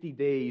 50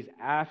 days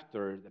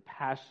after the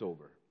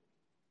Passover.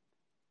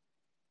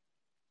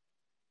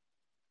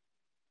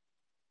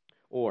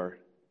 Or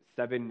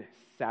 7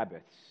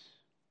 Sabbaths.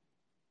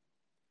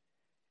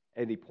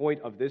 And the point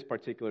of this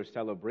particular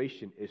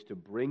celebration is to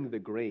bring the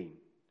grain,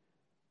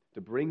 to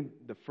bring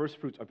the first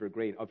fruits of your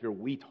grain, of your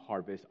wheat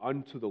harvest,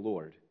 unto the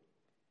Lord.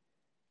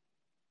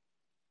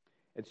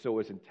 And so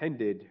it's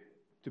intended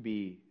to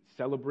be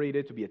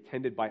celebrated, to be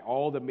attended by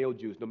all the male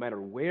Jews, no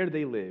matter where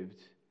they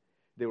lived.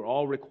 They were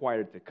all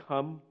required to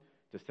come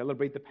to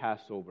celebrate the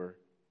Passover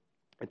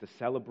and to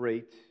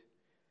celebrate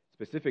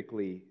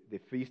specifically the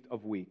Feast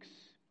of Weeks,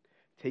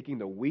 taking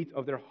the wheat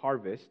of their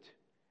harvest,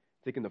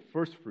 taking the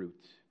first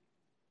fruits.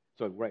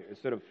 So, right,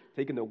 instead of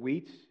taking the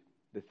wheat,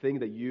 the thing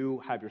that you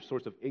have your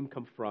source of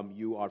income from,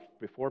 you are,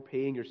 before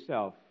paying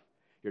yourself,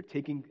 you're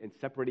taking and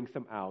separating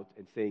some out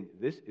and saying,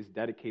 this is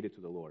dedicated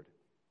to the Lord.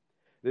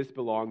 This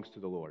belongs to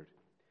the Lord.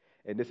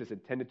 And this is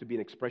intended to be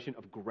an expression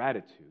of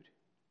gratitude.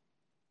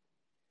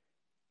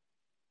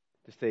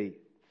 To say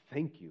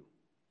thank you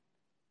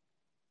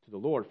to the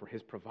Lord for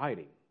his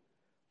providing,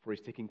 for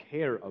his taking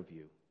care of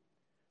you,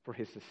 for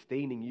his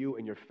sustaining you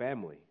and your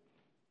family.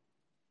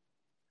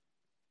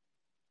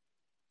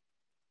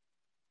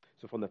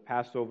 So from the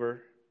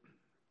Passover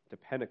to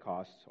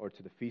Pentecost, or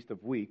to the Feast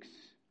of Weeks,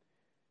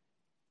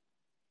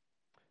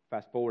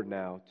 fast forward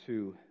now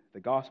to the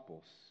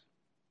Gospels.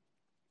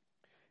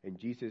 And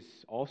Jesus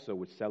also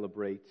would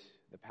celebrate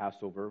the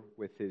Passover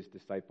with his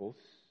disciples.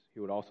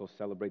 He would also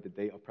celebrate the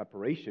day of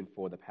preparation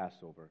for the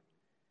Passover.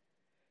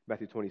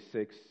 Matthew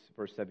 26,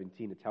 verse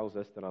 17, it tells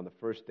us that on the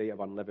first day of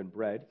unleavened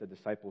bread, the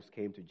disciples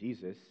came to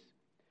Jesus,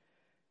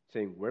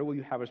 saying, "Where will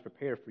you have us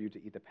prepare for you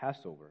to eat the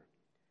Passover?"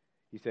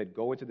 He said,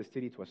 "Go into the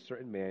city to a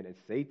certain man and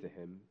say to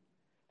him,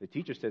 'The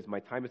teacher says,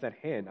 my time is at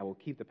hand. I will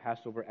keep the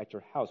Passover at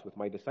your house with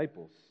my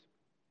disciples.'"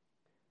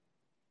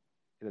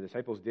 And the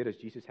disciples did as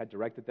Jesus had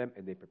directed them,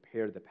 and they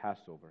prepared the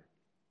Passover.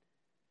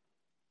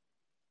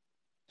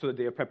 So the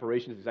day of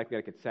preparation is exactly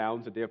like it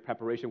sounds. The day of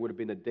preparation would have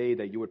been the day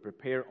that you would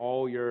prepare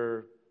all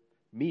your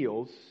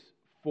meals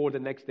for the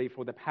next day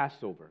for the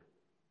Passover.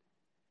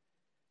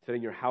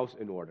 Setting your house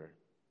in order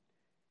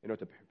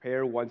to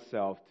prepare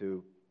oneself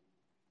to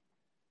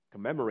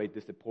commemorate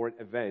this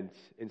important event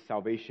in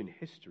salvation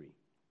history.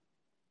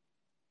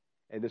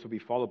 And this will be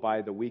followed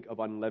by the week of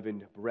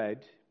unleavened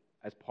bread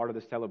as part of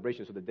the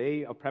celebration. So the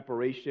day of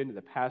preparation,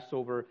 the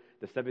Passover,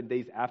 the 7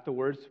 days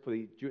afterwards,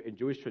 in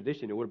Jewish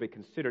tradition, it would have been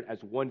considered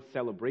as one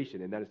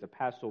celebration, and that is the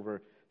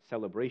Passover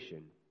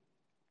celebration.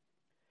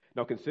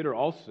 Now consider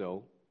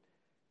also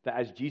that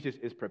as Jesus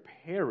is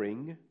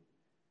preparing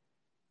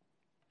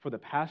for the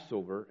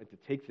Passover and to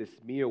take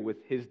this meal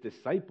with his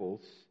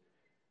disciples,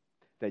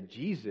 that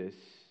Jesus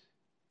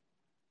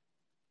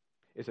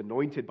is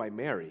anointed by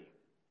Mary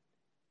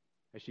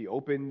as she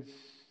opens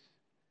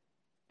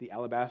the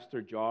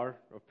alabaster jar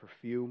of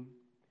perfume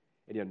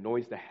and he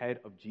anoints the head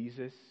of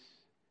Jesus.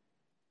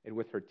 And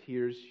with her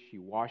tears, she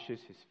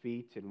washes his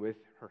feet, and with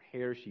her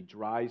hair, she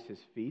dries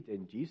his feet.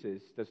 And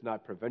Jesus does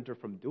not prevent her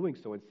from doing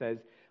so and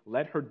says,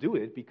 "Let her do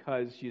it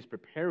because she is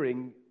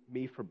preparing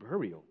me for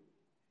burial."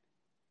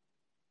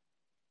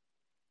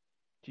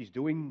 She's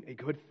doing a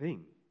good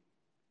thing.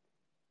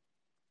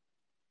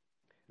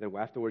 Then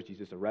afterwards,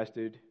 Jesus is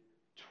arrested,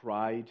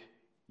 tried,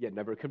 yet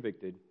never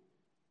convicted,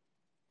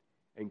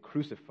 and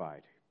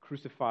crucified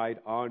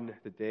on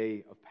the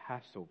day of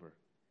Passover.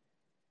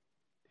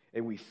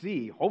 And we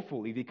see,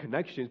 hopefully, the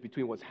connections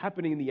between what's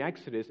happening in the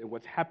Exodus and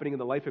what's happening in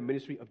the life and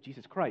ministry of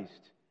Jesus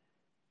Christ.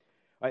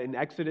 In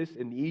Exodus,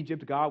 in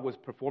Egypt, God was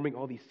performing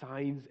all these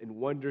signs and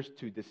wonders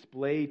to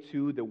display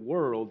to the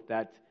world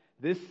that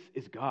this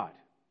is God,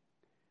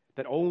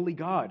 that only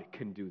God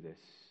can do this.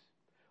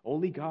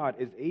 Only God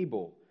is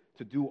able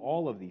to do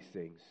all of these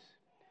things,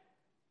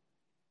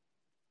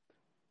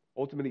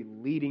 ultimately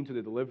leading to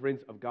the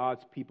deliverance of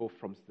God's people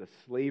from the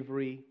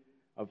slavery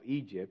of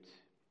Egypt.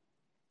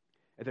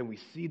 And then we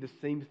see the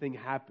same thing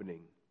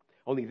happening.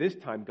 Only this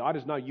time, God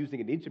is not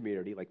using an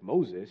intermediary like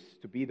Moses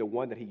to be the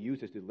one that he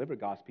uses to deliver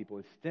God's people.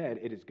 Instead,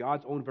 it is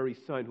God's own very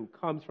Son who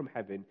comes from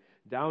heaven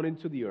down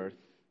into the earth.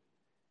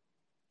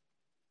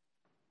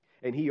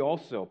 And he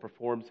also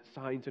performs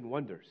signs and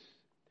wonders,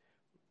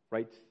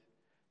 right?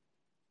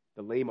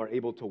 The lame are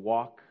able to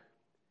walk.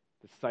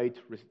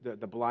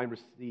 The blind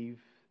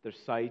receive their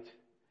sight.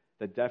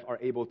 The deaf are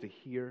able to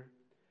hear.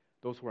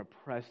 Those who are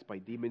oppressed by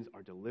demons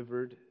are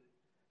delivered.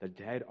 The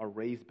dead are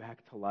raised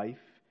back to life.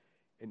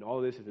 And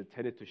all this is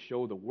intended to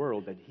show the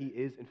world that he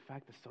is, in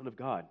fact, the Son of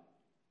God.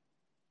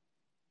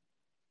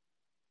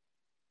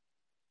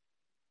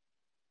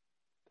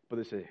 But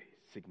there's a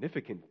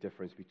significant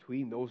difference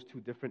between those two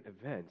different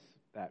events.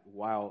 That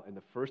while in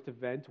the first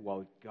event,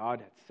 while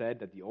God had said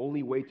that the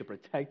only way to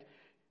protect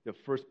the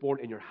firstborn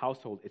in your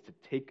household is to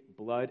take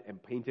blood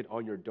and paint it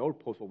on your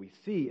doorpost, what we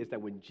see is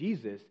that when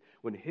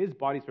his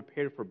body is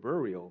prepared for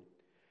burial,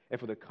 and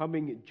for the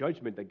coming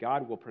judgment that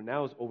God will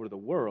pronounce over the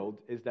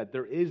world, is that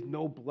there is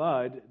no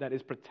blood that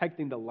is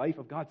protecting the life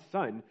of God's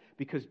Son,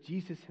 because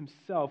Jesus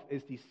himself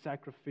is the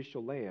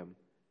sacrificial lamb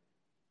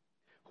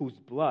whose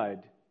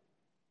blood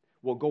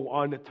will go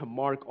on to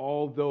mark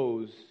all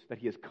those that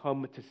he has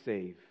come to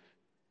save,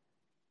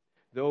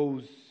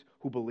 those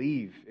who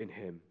believe in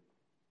him.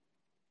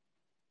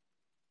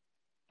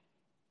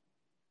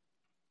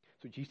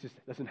 So Jesus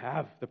doesn't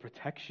have the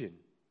protection.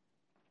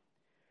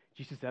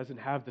 Jesus doesn't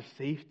have the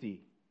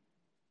safety,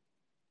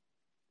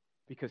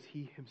 because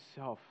he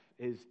himself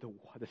is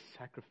the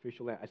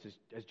sacrificial lamb.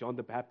 As John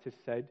the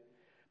Baptist said,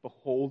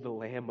 "Behold the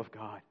Lamb of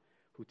God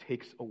who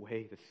takes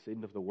away the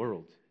sin of the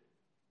world."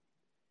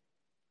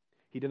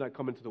 He did not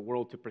come into the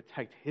world to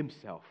protect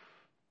himself,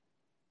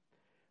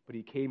 but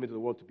he came into the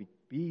world to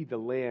be the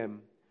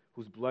Lamb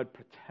whose blood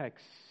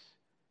protects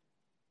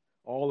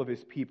all of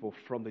his people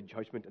from the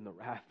judgment and the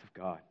wrath of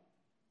God.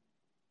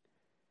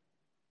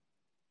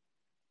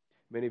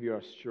 Many of you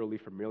are surely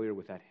familiar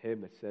with that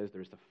hymn that says,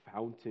 "There's a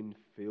fountain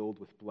filled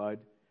with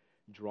blood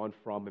drawn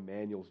from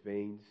Emmanuel's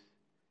veins,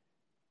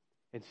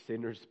 and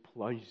sinners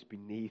plunged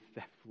beneath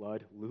that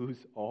flood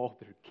lose all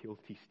their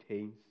guilty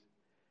stains.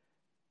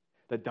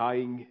 The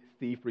dying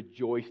thief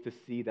rejoiced to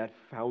see that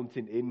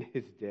fountain in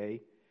his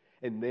day,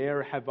 and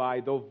there have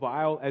I, though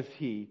vile as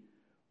he,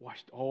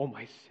 washed all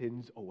my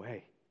sins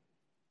away."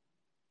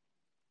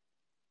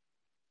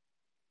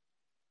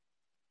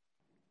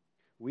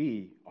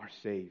 we are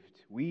saved.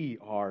 We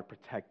are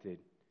protected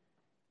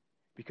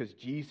because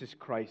Jesus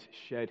Christ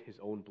shed his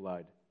own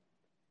blood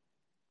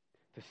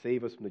to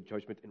save us from the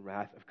judgment and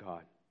wrath of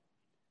God.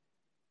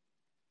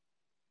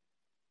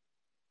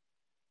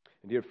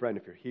 And dear friend,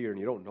 if you're here and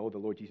you don't know the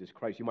Lord Jesus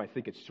Christ, you might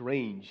think it's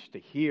strange to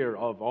hear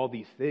of all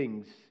these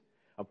things,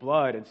 of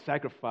blood and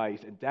sacrifice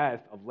and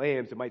death, of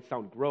lambs. It might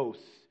sound gross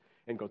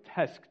and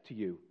grotesque to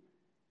you.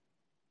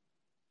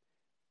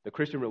 The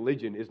Christian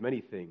religion is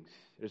many things.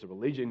 There's a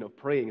religion of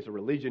praying, there's a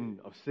religion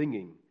of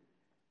singing.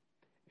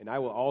 And I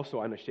will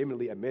also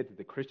unashamedly admit that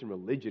the Christian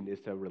religion is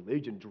a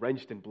religion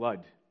drenched in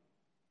blood.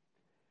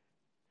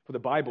 For the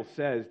Bible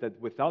says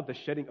that without the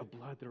shedding of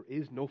blood, there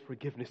is no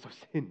forgiveness of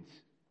sins.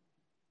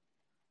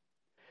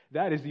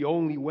 That is the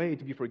only way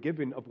to be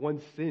forgiven of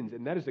one's sins,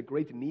 and that is the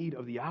great need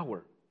of the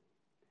hour,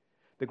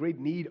 the great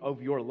need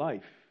of your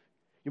life.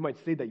 You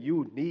might say that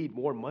you need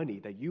more money,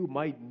 that you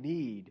might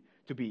need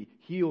to be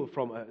healed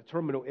from a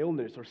terminal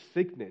illness or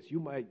sickness. You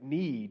might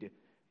need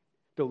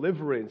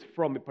deliverance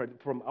from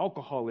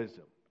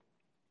alcoholism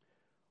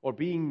or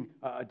being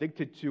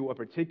addicted to a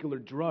particular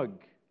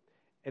drug.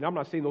 And I'm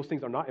not saying those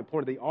things are not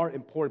important. They are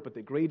important, but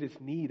the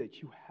greatest need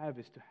that you have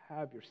is to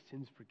have your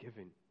sins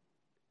forgiven.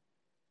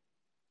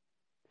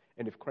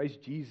 And if Christ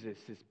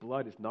Jesus'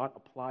 blood is not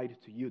applied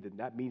to you, then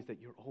that means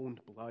that your own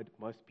blood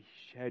must be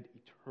shed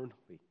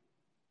eternally.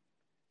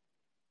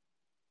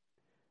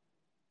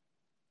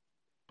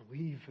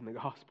 Believe in the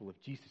gospel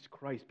of Jesus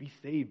Christ. Be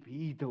saved,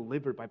 be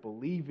delivered by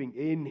believing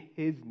in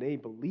his name,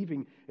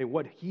 believing in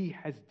what he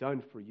has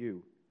done for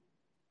you.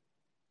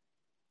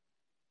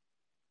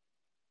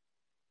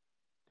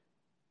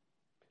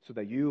 So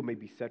that you may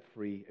be set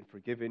free and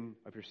forgiven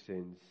of your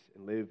sins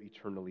and live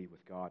eternally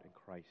with God in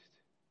Christ.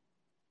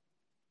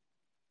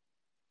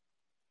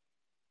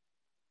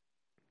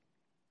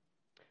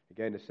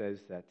 Again, it says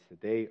that the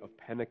day of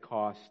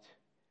Pentecost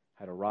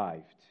had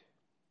arrived.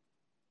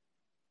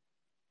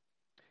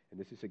 And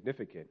this is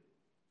significant.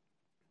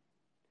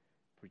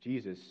 For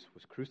Jesus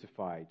was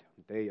crucified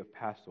on the day of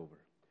Passover.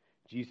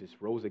 Jesus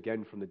rose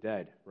again from the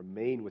dead,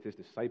 remained with his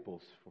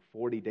disciples for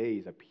 40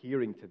 days,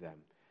 appearing to them.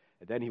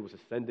 And then he was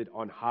ascended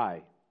on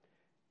high.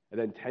 And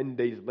then 10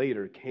 days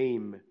later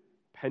came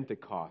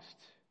Pentecost,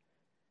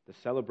 the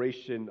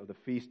celebration of the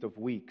Feast of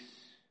Weeks.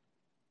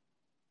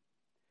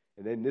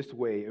 And then this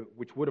way,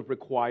 which would have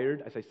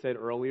required, as I said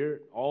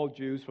earlier, all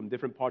Jews from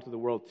different parts of the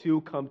world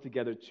to come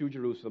together to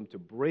Jerusalem to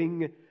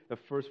bring the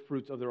first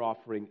fruits of their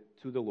offering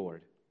to the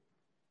Lord.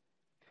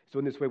 So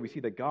in this way, we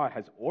see that God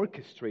has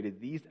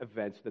orchestrated these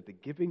events so that the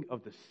giving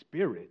of the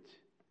Spirit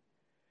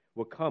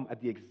will come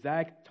at the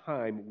exact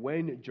time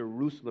when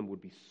Jerusalem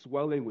would be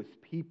swelling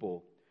with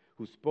people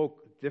who spoke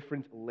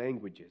different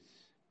languages.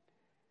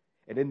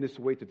 And in this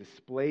way, to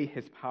display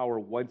his power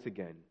once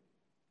again.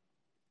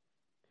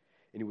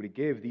 And he would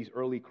give these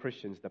early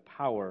Christians the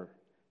power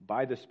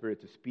by the Spirit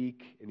to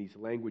speak in these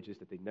languages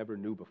that they never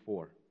knew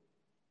before.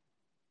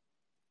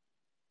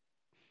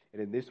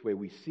 And in this way,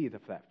 we see the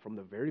fact from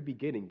the very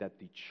beginning that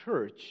the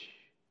church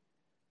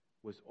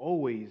was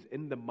always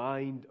in the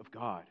mind of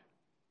God.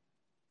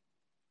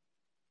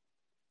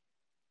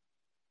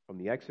 From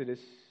the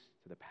Exodus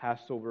to the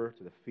Passover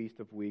to the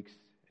Feast of Weeks,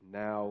 and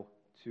now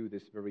to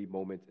this very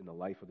moment in the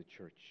life of the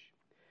church.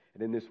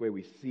 And in this way,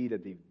 we see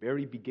that the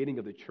very beginning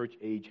of the church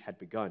age had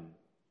begun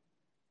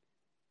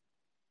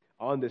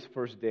on this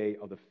first day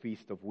of the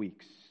Feast of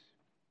Weeks.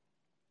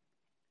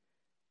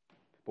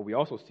 But we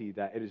also see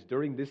that it is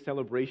during this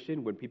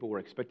celebration, when people were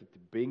expected to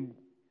bring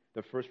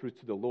the first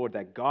fruits to the Lord,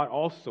 that God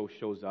also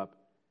shows up,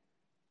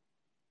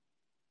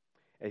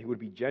 and he would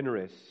be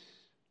generous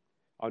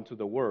unto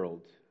the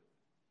world,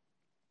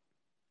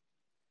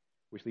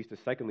 which leads to,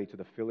 secondly, to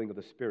the filling of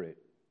the Spirit.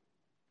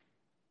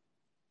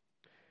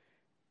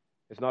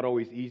 It's not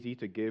always easy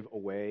to give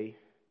away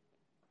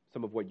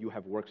some of what you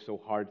have worked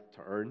so hard to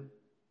earn.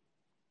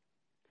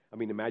 I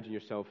mean, imagine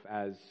yourself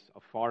as a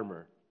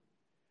farmer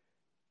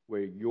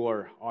where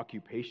your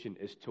occupation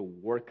is to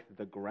work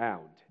the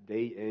ground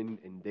day in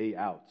and day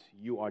out.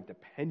 You are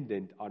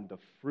dependent on the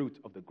fruit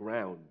of the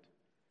ground.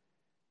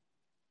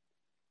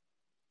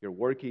 You're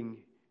working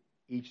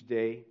each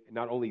day, and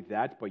not only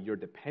that, but you're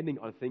depending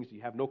on things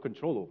you have no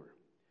control over.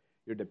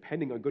 You're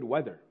depending on good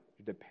weather.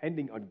 You're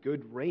depending on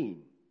good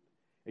rain.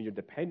 And you're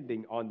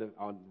depending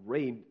on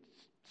rain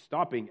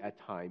stopping at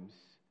times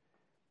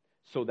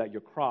so that your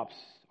crops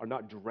are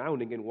not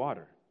drowning in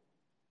water.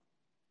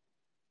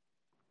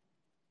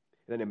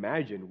 And then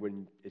imagine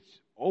when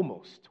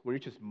you're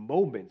just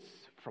moments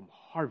from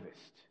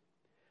harvest.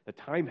 The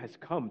time has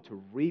come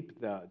to reap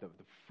the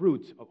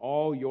fruits of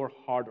all your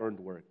hard-earned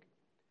work.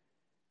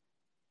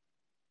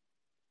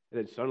 And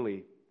then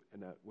suddenly,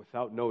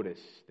 without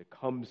notice, there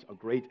comes a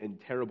great and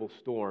terrible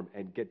storm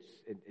and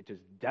it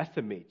just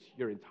decimates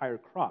your entire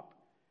crop.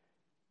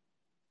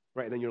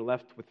 Right? And then you're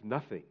left with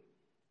nothing.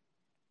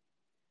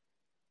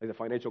 Like the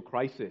financial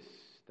crisis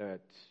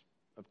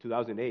of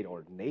 2008,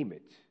 or name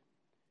it,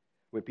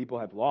 when people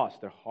have lost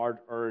their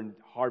hard-earned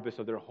harvest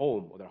of their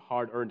home or their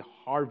hard-earned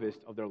harvest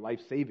of their life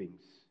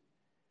savings,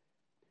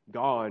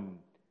 gone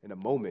in a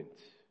moment.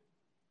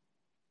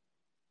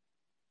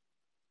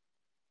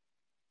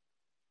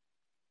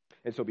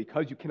 And so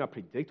because you cannot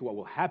predict what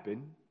will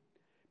happen,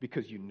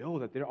 because you know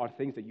that there are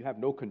things that you have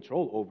no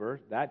control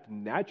over, that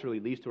naturally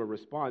leads to a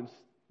response,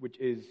 which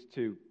is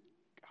to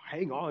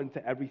hang on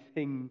to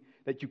everything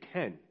that you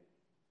can.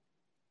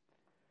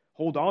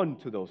 Hold on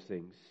to those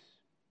things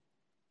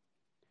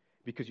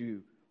because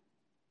you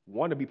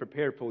want to be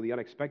prepared for the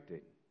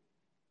unexpected.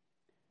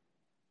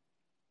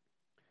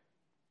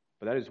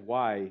 But that is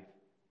why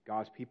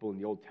God's people in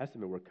the Old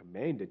Testament were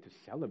commanded to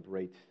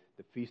celebrate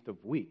the Feast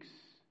of Weeks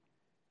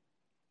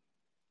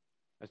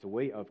as a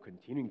way of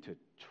continuing to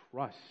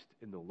trust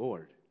in the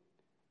Lord,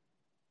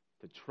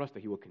 to trust that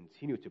He will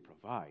continue to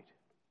provide,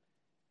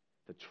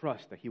 to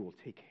trust that He will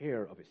take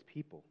care of His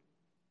people.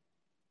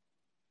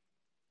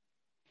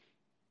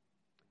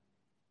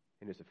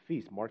 And it's a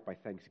feast marked by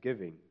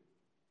thanksgiving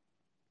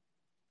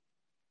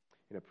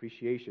and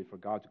appreciation for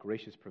God's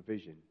gracious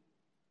provision.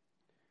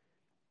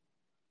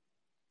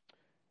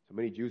 So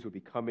many Jews will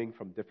be coming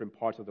from different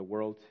parts of the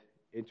world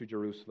into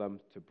Jerusalem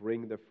to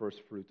bring the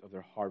first fruit of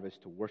their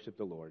harvest to worship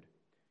the Lord.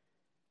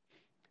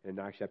 And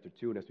in Acts chapter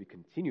 2, and as we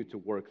continue to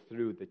work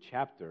through the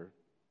chapter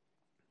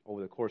over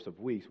the course of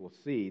weeks, we'll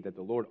see that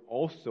the Lord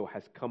also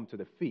has come to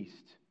the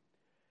feast.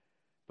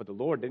 But the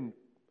Lord didn't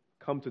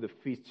come to the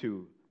feast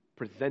to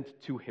present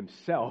to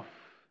Himself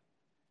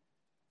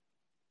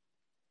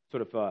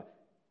sort of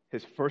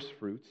His first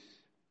fruits,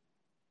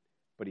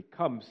 but He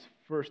comes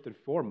first and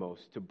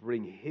foremost to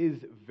bring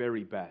His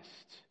very best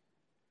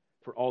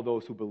for all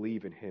those who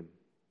believe in Him.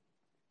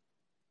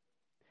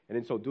 And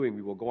in so doing,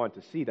 we will go on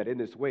to see that in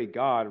this way,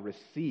 God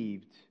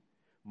received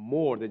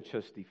more than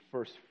just the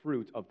first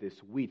fruit of this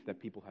wheat that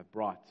people have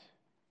brought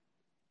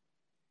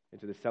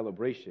into the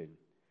celebration.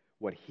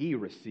 What He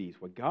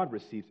receives, what God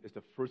receives, is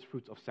the first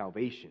fruits of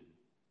salvation,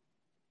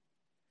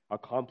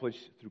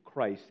 accomplished through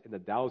Christ in the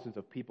thousands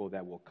of people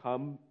that will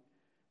come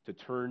to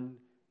turn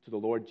to the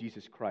Lord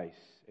Jesus Christ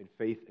in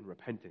faith and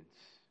repentance.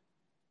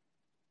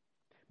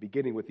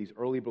 Beginning with these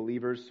early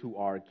believers who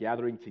are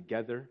gathering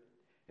together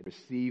and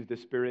receive the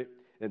Spirit,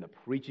 and the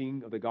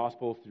preaching of the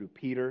gospel through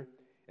Peter,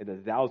 and the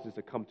thousands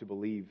that come to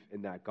believe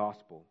in that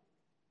gospel.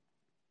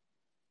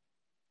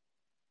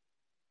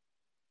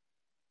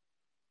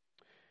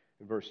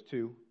 In verse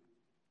 2,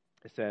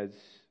 it says,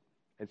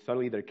 "And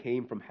suddenly there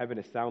came from heaven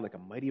a sound like a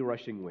mighty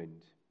rushing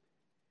wind,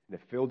 and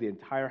it filled the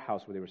entire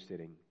house where they were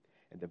sitting.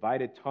 And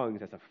divided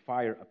tongues as a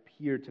fire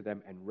appeared to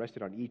them and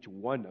rested on each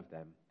one of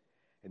them.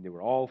 And they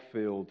were all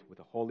filled with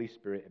the Holy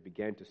Spirit and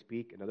began to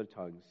speak in other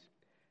tongues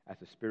as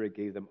the Spirit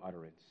gave them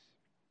utterance."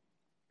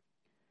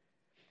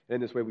 And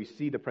in this way, we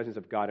see the presence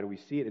of God, and we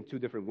see it in two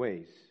different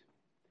ways.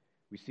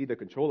 We see the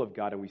control of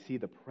God, and we see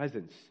the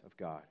presence of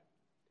God.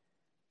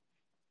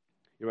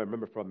 You might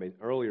remember from an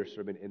earlier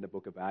sermon in the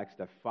book of Acts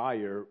that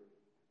fire,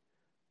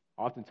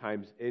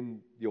 oftentimes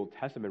in the Old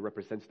Testament,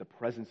 represents the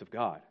presence of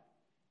God.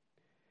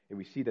 And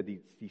we see that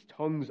these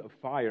tongues of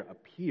fire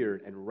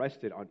appeared and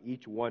rested on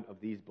each one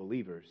of these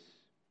believers,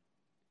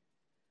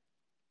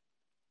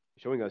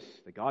 showing us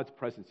that God's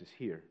presence is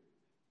here.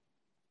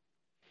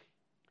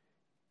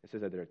 It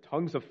says that there are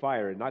tongues of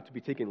fire, and not to be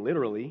taken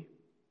literally,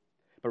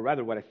 but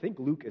rather what I think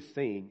Luke is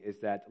saying is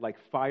that like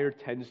fire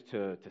tends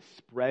to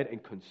spread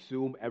and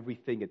consume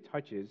everything it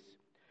touches,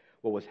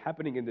 what was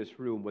happening in this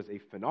room was a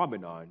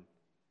phenomenon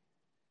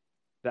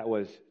that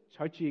was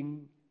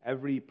touching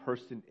every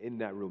person in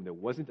that room. There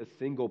wasn't a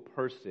single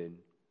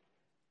person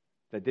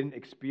that didn't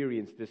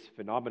experience this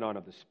phenomenon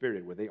of the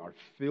Spirit, where they are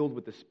filled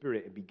with the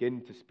Spirit and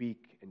begin to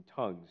speak in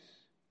tongues.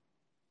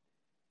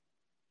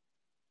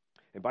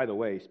 And by the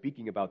way,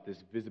 speaking about this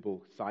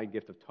visible sign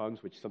gift of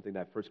tongues, which is something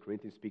that 1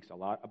 Corinthians speaks a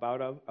lot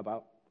about,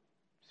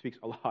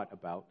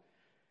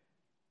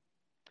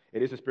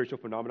 it is a spiritual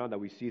phenomenon that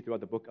we see throughout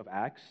the book of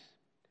Acts.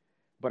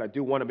 But I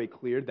do want to make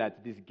clear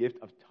that this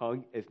gift of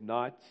tongue does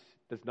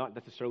not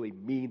necessarily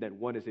mean that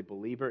one is a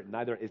believer,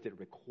 neither is it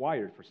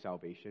required for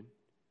salvation.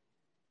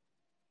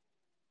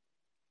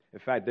 In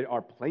fact, there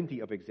are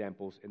plenty of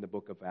examples in the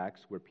book of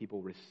Acts where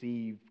people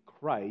receive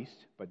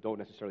Christ but don't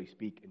necessarily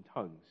speak in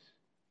tongues.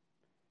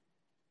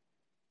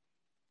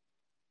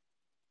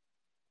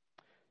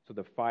 So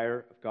the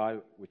fire of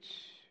God, which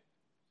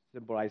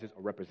symbolizes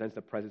or represents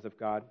the presence of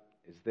God,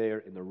 is there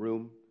in the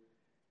room.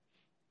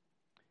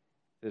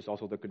 There's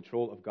also the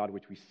control of God,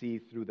 which we see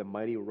through the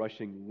mighty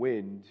rushing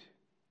wind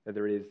that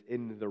there is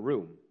in the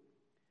room.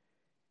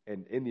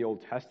 And in the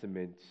Old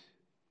Testament,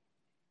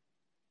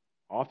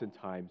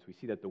 oftentimes we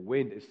see that the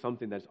wind is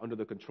something that's under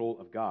the control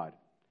of God.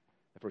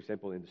 For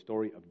example, in the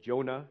story of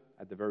Jonah,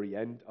 at the very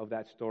end of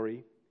that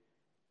story,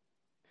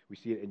 we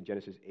see it in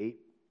Genesis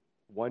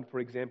 8:1, for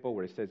example,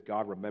 where it says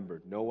God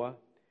remembered Noah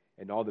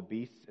and all the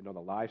beasts and all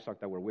the livestock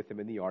that were with him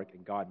in the ark,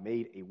 and God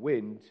made a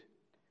wind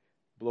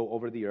blow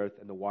over the earth,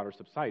 and the water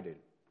subsided.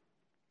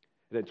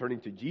 And then turning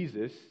to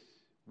Jesus,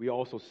 we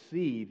also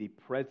see the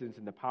presence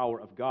and the power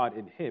of God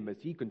in Him as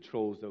He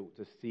controls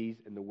the seas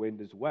and the wind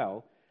as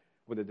well.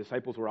 When the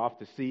disciples were off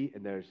to sea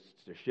and their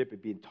ship is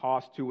being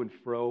tossed to and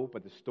fro by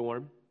the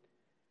storm,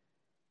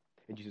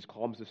 And Jesus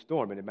calms the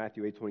storm. And in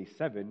Matthew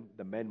 8:27,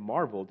 the men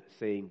marveled,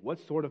 saying, "What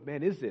sort of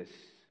man is this,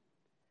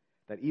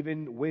 that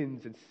even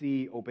winds and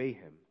sea obey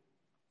him?"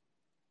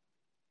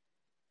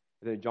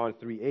 And then in John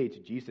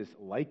 3:8, Jesus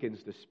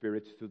likens the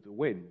Spirit to the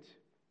wind.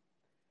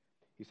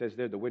 He says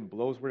there, "The wind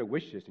blows where it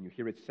wishes, and you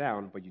hear its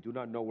sound, but you do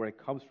not know where it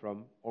comes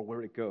from or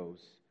where it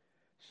goes.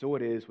 So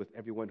it is with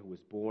everyone who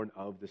is born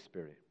of the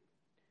Spirit."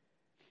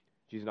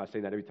 Jesus is not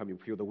saying that every time you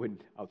feel the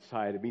wind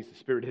outside, it means the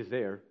Spirit is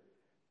there.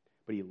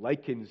 But he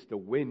likens the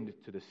wind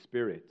to the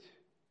Spirit.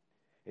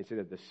 And says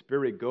that the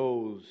Spirit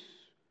goes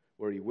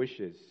where he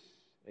wishes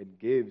and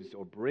gives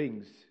or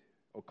brings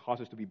or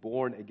causes to be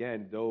born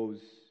again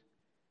those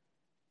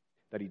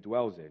that he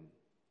dwells in.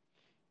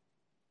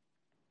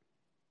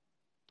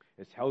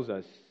 It tells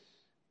us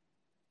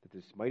that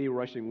this mighty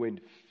rushing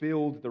wind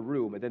filled the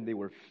room, and then they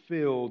were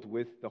filled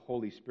with the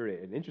Holy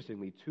Spirit. And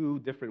interestingly, two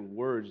different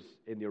words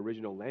in the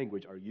original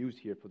language are used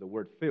here for the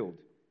word filled.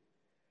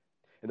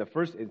 In the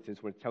first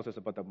instance, when it tells us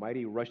about the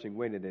mighty rushing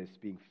wind and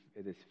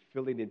it is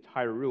filling the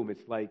entire room,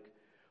 it's like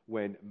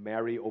when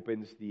Mary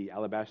opens the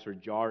alabaster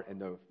jar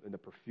and the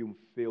perfume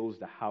fills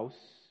the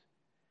house.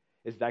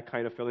 It's that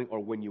kind of feeling.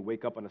 Or when you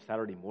wake up on a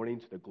Saturday morning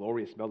to the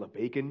glorious smell of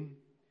bacon,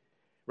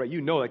 right?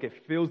 You know, like it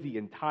fills the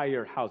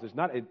entire house. There's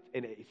not in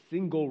a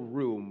single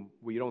room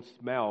where you don't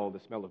smell the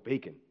smell of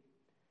bacon.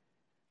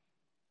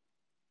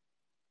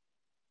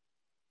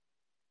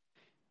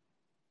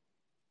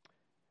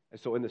 And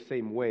so in the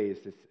same way,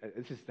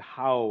 this is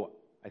how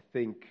I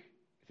think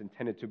it's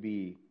intended to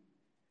be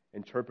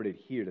interpreted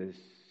here. The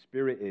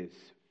Spirit is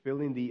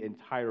filling the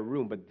entire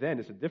room, but then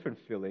it's a different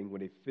filling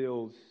when the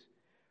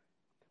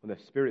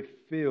Spirit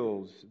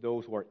fills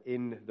those who are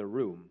in the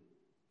room.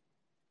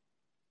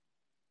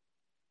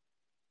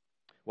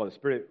 While the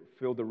Spirit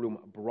filled the room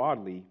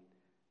broadly,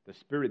 the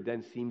Spirit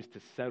then seems to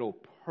settle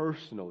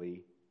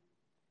personally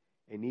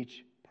in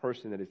each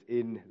person that is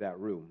in that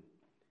room.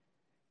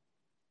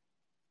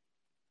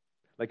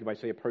 Like if I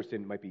say a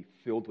person might be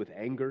filled with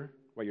anger,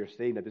 right, you're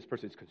saying that this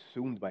person is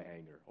consumed by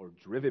anger or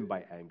driven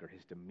by anger.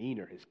 His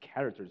demeanor, his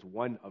character is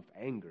one of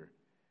anger.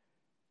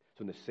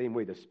 So in the same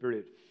way, the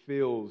Spirit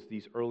fills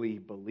these early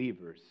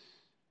believers.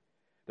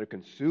 They're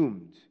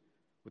consumed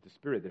with the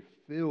Spirit. They're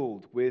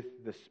filled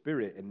with the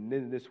Spirit. And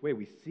in this way,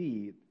 we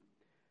see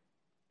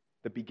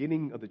the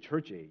beginning of the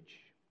church age.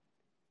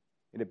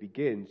 And it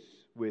begins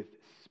with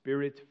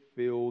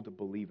Spirit-filled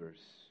believers.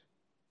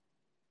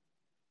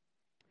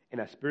 And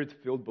as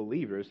Spirit-filled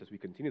believers, as we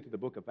continue through the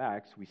book of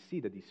Acts, we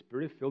see that these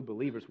Spirit-filled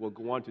believers will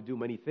go on to do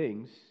many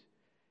things,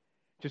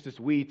 just as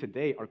we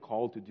today are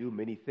called to do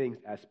many things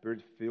as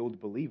Spirit-filled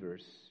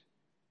believers.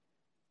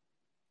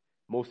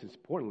 Most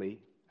importantly,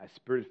 as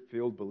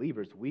Spirit-filled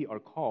believers, we are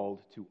called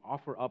to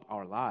offer up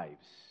our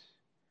lives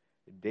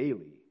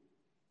daily.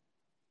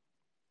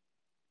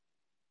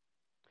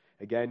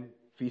 Again,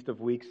 Feast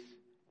of Weeks,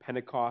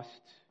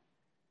 Pentecost,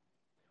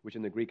 which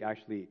in the Greek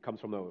actually comes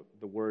from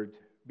the word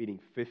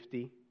meaning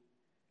 50.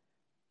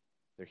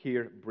 They're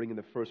here bringing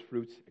the first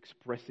fruits,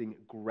 expressing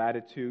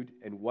gratitude.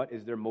 And what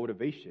is their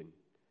motivation?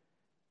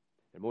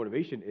 Their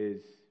motivation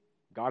is,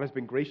 God has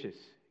been gracious.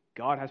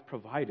 God has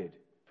provided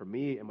for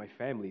me and my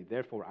family.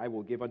 Therefore, I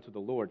will give unto the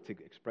Lord to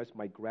express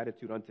my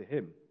gratitude unto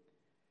Him.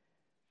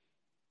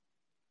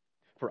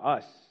 For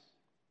us,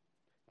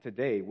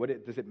 today,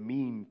 what does it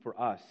mean for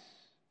us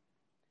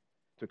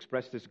to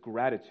express this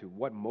gratitude?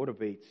 What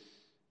motivates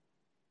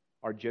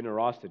our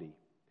generosity?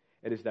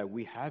 It is that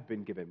we have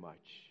been given much,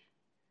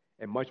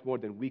 and much more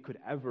than we could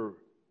ever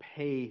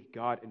pay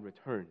God in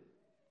return.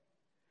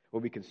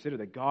 When we consider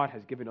that God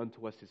has given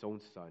unto us His own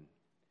Son,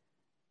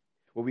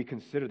 when we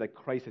consider that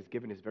Christ has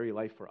given His very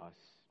life for us,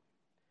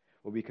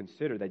 when we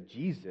consider that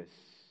Jesus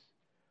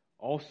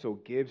also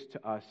gives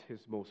to us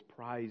His most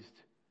prized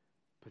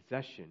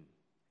possession,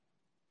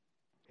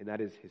 and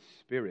that is His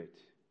Spirit.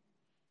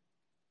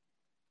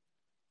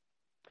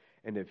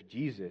 And if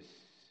Jesus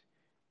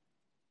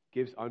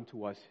gives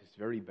unto us His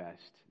very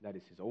best, that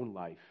is His own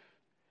life,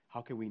 how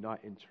can we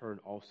not in turn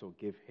also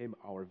give Him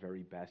our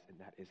very best, and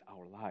that is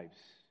our lives?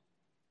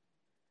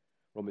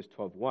 Romans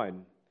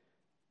 12:1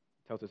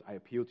 tells us, I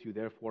appeal to you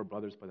therefore,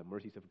 brothers, by the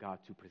mercies of God,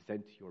 to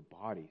present your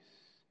bodies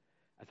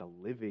as a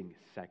living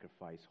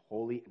sacrifice,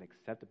 holy and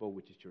acceptable,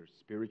 which is your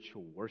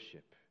spiritual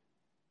worship.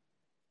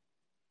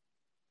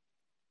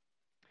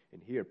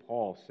 And here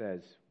Paul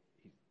says,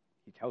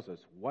 he tells us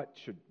what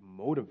should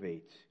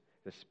motivate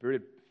the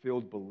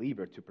Spirit-filled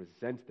believer to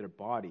present their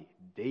body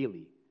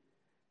daily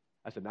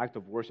as an act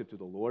of worship to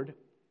the Lord.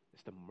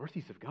 It's the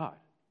mercies of God.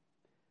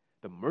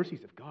 The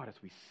mercies of God as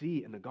we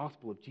see in the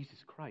gospel of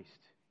Jesus Christ.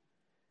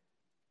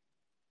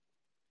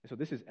 And so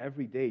this is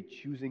every day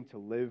choosing to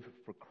live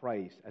for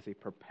Christ as a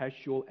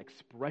perpetual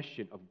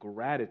expression of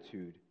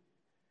gratitude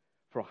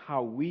for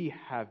how we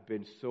have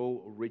been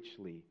so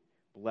richly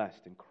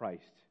blessed in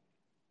Christ.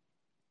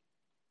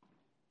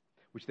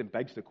 Which then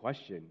begs the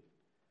question,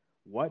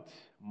 what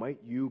might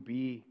you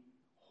be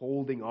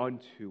holding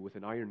on to with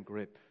an iron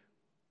grip?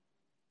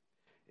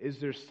 Is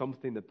there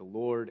something that the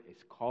Lord is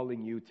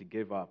calling you to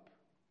give up,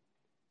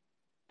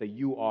 that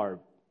you are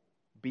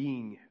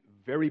being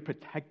very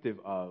protective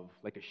of,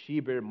 like a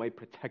she-bear might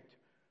protect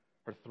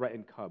her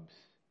threatened cubs?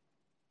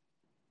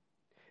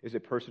 Is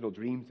it personal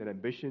dreams and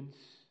ambitions?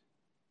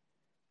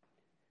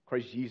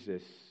 Christ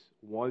Jesus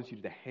wants you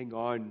to hang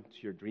on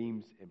to your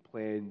dreams and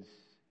plans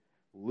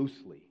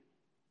loosely.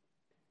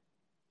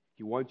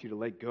 He wants you to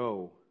let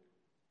go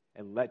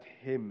and let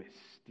Him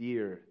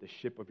steer the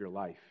ship of your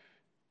life.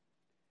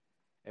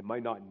 It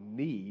might not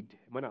lead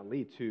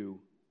to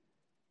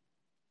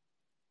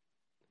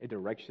a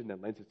direction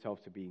that lends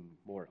itself to being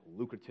more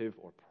lucrative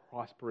or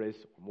prosperous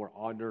or more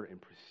honor and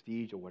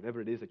prestige or whatever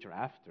it is that you're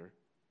after.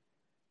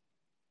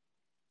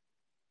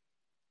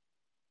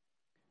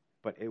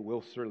 But it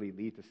will certainly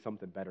lead to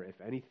something better.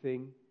 If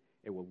anything,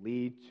 it will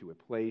lead to a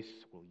place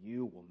where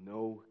you will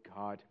know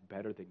God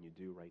better than you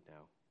do right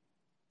now.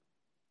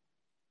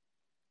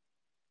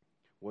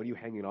 What are you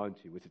hanging on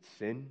to? Is it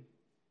sin?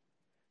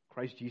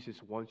 Christ Jesus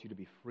wants you to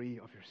be free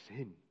of your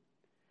sin.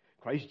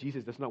 Christ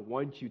Jesus does not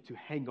want you to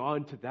hang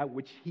on to that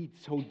which He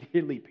so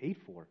dearly paid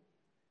for.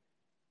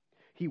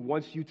 He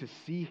wants you to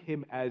see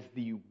Him as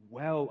the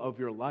well of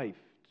your life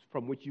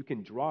from which you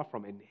can draw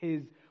from, and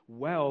His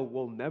well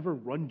will never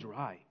run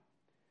dry.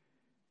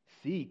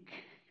 Seek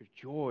your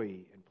joy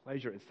and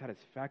pleasure and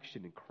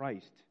satisfaction in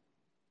Christ.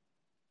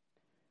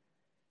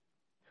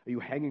 Are you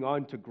hanging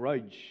on to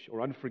grudge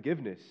or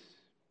unforgiveness?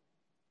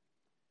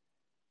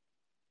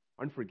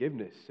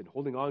 Unforgiveness and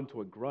holding on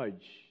to a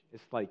grudge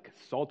is like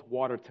salt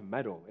water to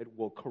metal. It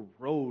will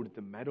corrode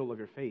the metal of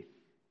your faith.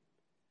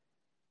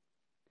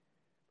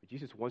 But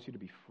Jesus wants you to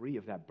be free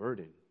of that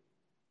burden.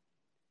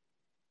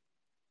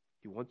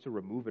 He wants to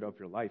remove it of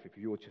your life if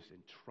you will just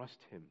entrust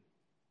Him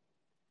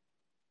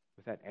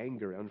with that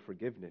anger and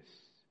unforgiveness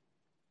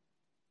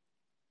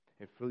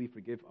and freely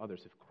forgive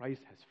others. If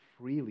Christ has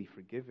freely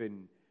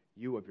forgiven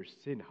you of your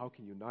sin, how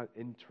can you not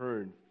in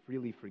turn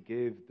freely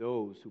forgive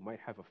those who might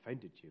have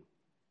offended you?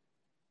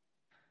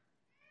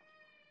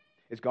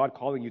 Is God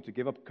calling you to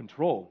give up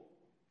control?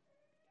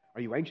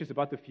 Are you anxious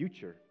about the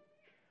future?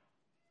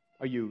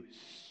 Are you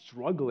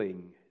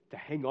struggling to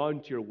hang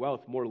on to your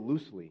wealth more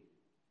loosely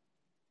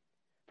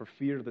for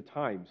fear of the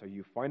times? Are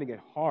you finding it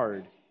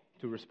hard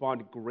to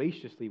respond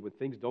graciously when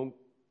things don't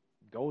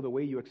go the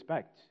way you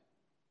expect?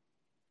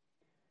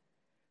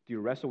 Do you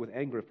wrestle with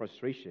anger and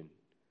frustration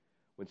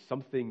when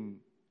something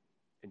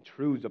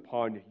intrudes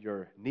upon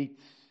your neat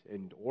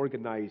and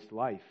organized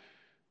life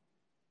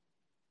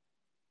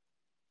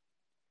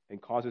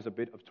and causes a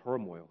bit of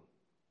turmoil?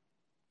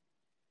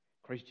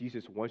 Christ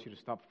Jesus wants you to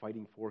stop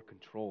fighting for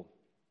control.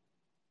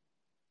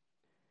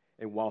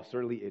 And while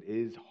certainly it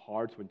is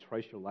hard to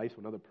entrust your life to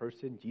another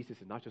person,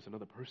 Jesus is not just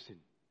another person.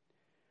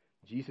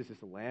 Jesus is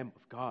the Lamb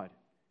of God.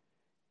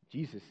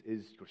 Jesus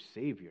is your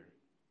Savior.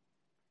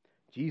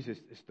 Jesus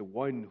is the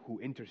one who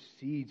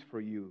intercedes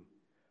for you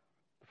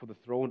before the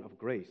throne of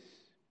grace.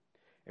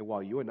 And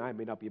while you and I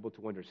may not be able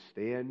to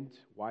understand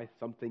why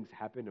some things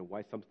happen and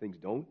why some things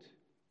don't,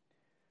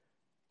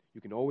 you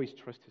can always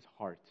trust His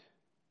heart.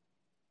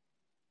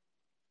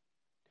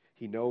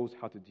 He knows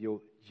how to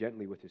deal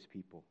gently with His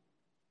people.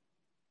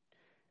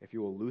 If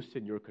you will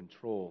loosen your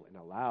control and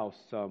allow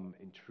some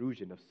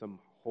intrusion of some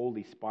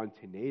holy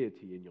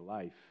spontaneity in your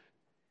life,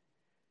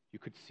 you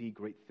could see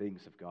great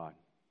things of God.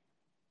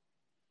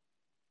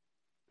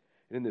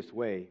 And in this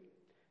way,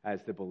 as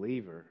the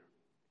believer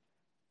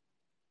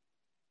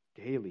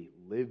daily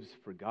lives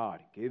for God,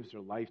 gives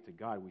their life to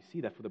God, we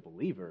see that for the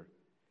believer,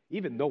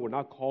 even though we're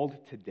not called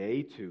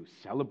today to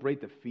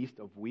celebrate the Feast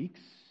of Weeks,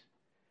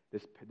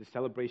 the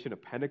celebration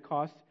of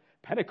Pentecost,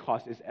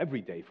 Pentecost is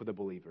every day for the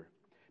believer,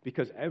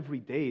 because every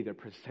day they're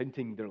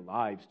presenting their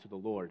lives to the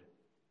Lord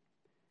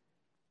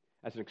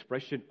as an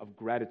expression of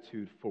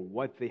gratitude for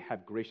what they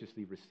have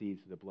graciously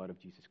received through the blood of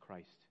Jesus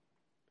Christ.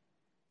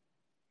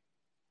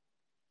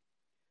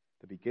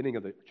 The beginning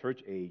of the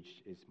church age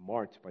is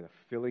marked by the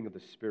filling of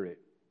the Spirit.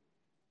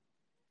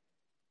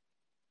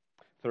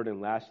 Third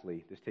and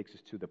lastly, this takes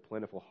us to the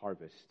plentiful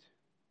harvest.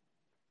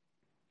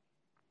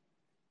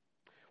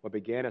 What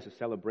began as a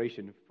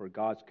celebration for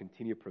God's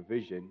continued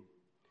provision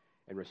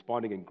and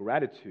responding in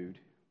gratitude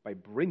by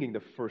bringing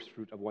the first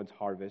fruit of one's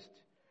harvest,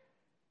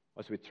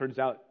 as it turns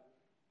out,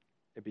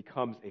 it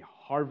becomes a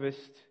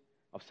harvest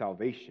of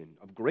salvation,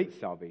 of great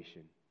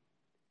salvation.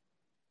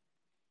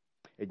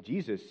 And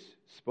Jesus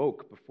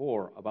spoke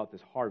before about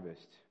this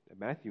harvest. In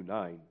Matthew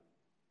 9,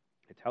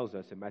 it tells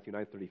us in Matthew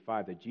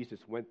 9:35 that Jesus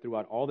went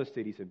throughout all the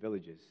cities and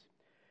villages,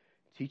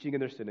 teaching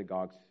in their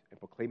synagogues and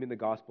proclaiming the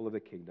gospel of the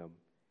kingdom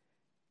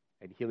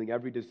and healing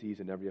every disease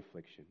and every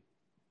affliction.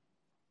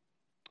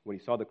 When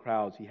He saw the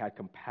crowds, He had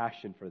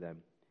compassion for them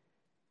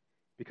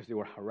because they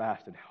were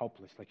harassed and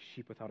helpless like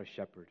sheep without a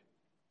shepherd.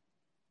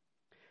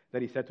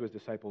 Then He said to His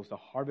disciples, "The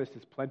harvest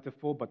is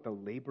plentiful, but the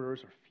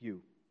laborers are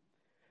few.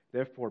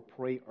 Therefore,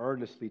 pray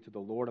earnestly to the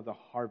Lord of the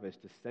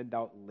harvest to send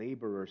out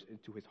laborers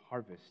into His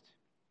harvest."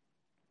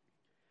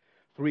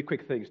 Three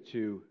quick things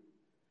to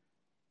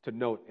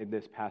note in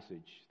this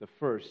passage. The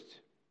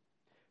first,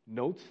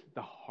 note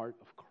the heart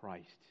of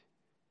Christ.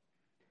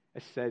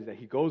 It says that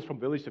he goes from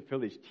village to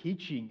village,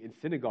 teaching in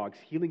synagogues,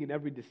 healing in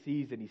every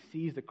disease, and he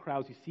sees the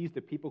crowds, he sees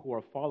the people who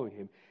are following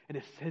him, and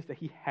it says that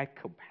he had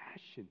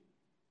compassion.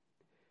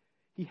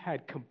 He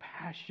had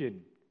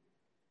compassion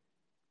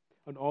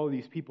on all of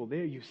these people.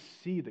 There you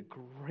see the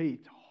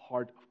great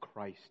heart of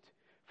Christ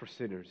for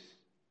sinners.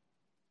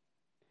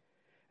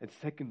 And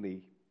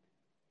secondly,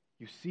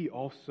 you see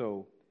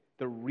also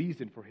the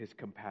reason for his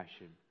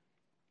compassion.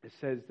 It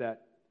says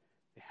that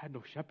they had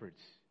no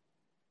shepherds.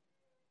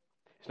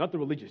 It's not the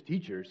religious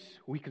teachers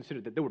who he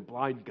considered that they were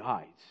blind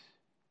guides.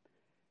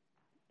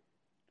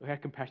 They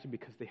had compassion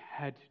because they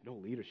had no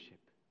leadership.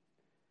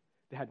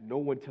 They had no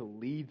one to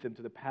lead them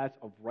to the path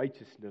of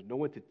righteousness, no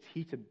one to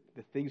teach them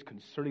the things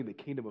concerning the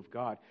kingdom of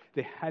God.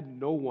 They had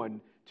no one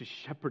to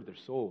shepherd their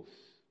souls.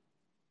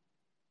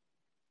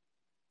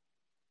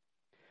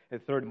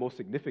 And third, most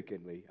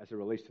significantly, as it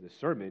relates to the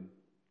sermon,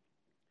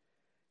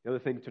 the other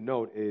thing to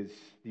note is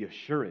the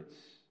assurance.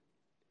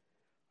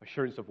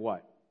 Assurance of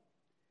what?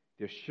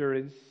 The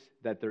assurance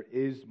that there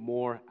is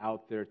more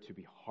out there to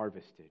be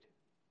harvested.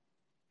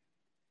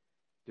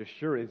 The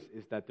assurance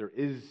is that there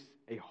is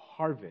a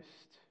harvest.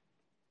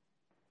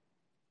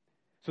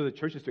 So the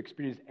church is to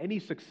experience any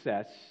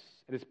success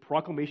in its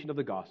proclamation of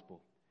the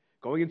gospel,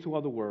 going into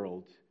all the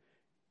world,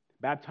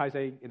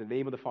 baptizing in the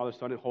name of the Father,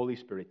 Son, and Holy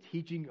Spirit,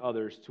 teaching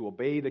others to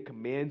obey the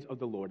commands of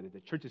the Lord. And the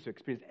church is to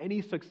experience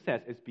any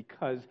success is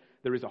because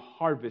there is a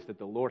harvest that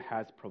the Lord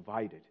has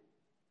provided.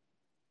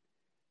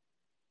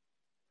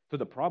 So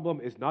the problem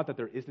is not that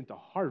there isn't a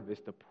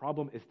harvest. The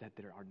problem is that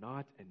there are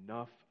not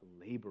enough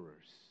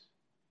laborers.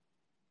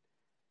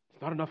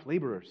 It's not enough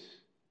laborers.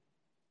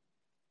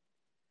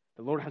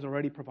 The Lord has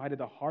already provided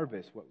the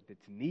harvest. What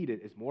that's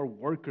needed is more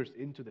workers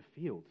into the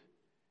field.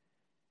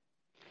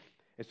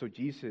 And so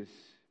Jesus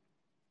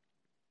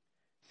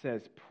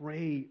says,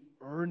 pray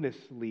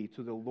earnestly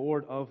to the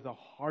Lord of the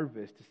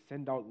harvest to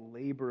send out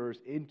laborers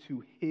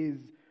into his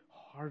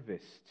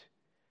harvest.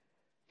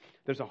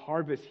 There's a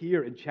harvest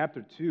here in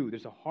chapter 2.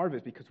 There's a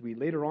harvest because we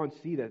later on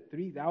see that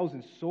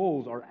 3,000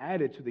 souls are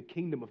added to the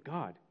kingdom of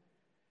God.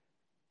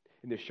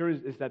 And the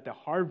assurance is that the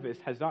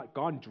harvest has not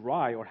gone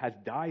dry or has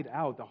died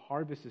out. The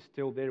harvest is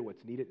still there.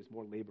 What's needed is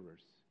more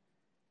laborers.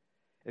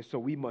 And so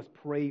we must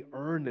pray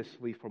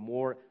earnestly for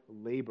more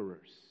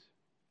laborers.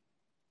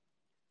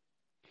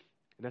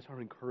 And that's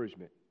our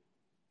encouragement,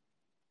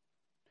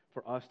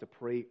 for us to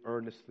pray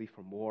earnestly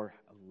for more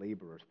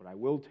laborers. But I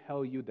will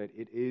tell you that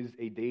it is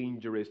a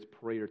dangerous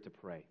prayer to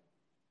pray.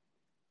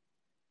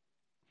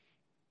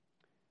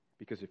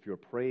 Because if you're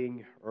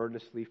praying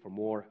earnestly for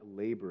more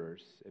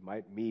laborers, it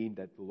might mean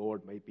that the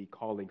Lord might be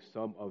calling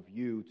some of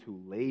you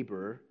to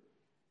labor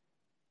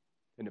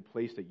in a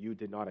place that you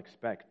did not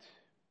expect.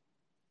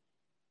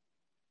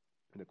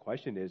 And the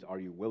question is, are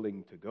you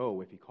willing to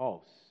go if he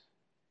calls?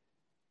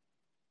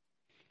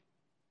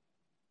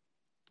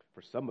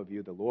 For some of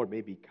you, the Lord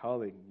may be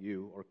calling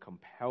you or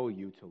compel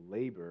you to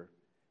labor,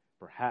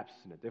 perhaps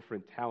in a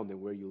different town than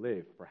where you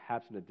live,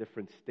 perhaps in a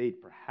different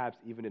state, perhaps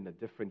even in a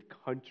different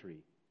country.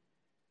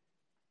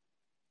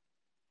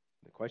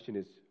 The question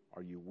is,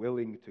 are you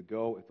willing to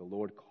go if the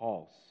Lord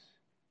calls?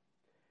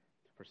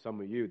 For some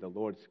of you, the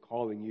Lord's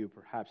calling you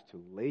perhaps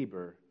to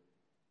labor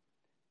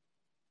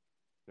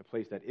in a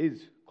place that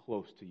is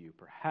close to you.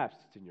 Perhaps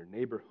it's in your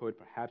neighborhood,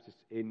 perhaps it's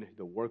in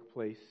the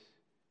workplace.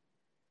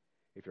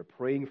 If you're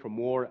praying for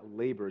more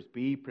laborers,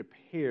 be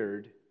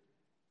prepared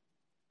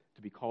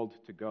to be called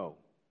to go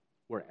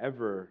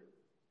wherever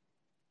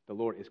the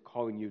Lord is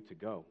calling you to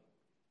go.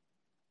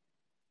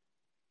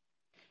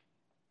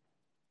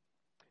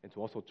 And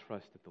to also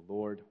trust that the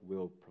Lord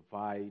will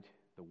provide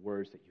the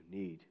words that you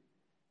need.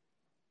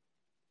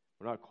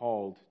 We're not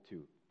called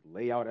to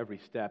lay out every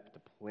step, to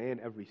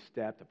plan every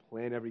step, to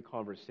plan every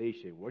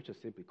conversation. We're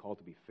just simply called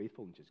to be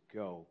faithful and just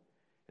go.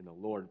 And the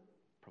Lord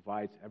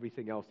provides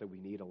everything else that we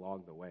need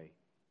along the way.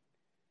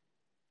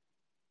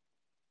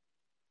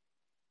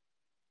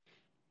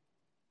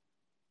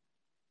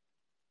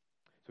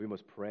 So we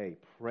must pray.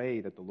 Pray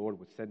that the Lord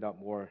would send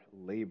out more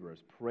laborers.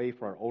 Pray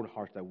for our own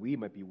hearts that we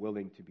might be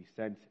willing to be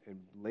sent and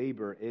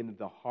labor in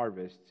the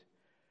harvest,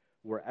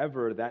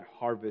 wherever that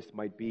harvest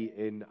might be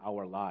in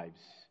our lives.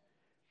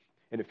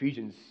 In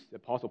Ephesians, the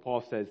Apostle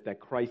Paul says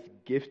that Christ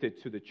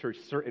gifted to the church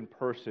certain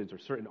persons or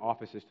certain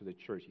offices to the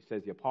church. He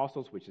says the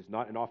apostles, which is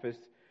not an office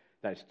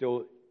that is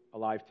still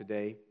alive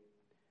today.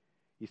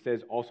 He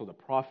says also the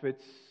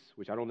prophets,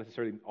 which I don't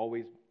necessarily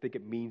always think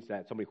it means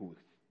that somebody who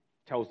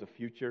tells the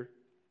future.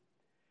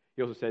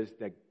 He also says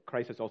that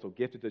Christ has also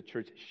gifted the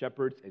church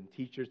shepherds and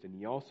teachers, and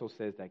he also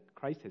says that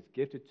Christ has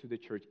gifted to the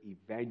church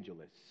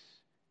evangelists.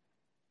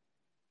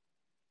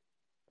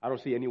 I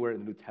don't see anywhere in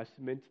the New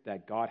Testament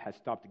that God has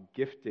stopped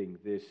gifting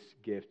this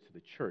gift to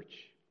the church.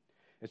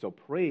 And so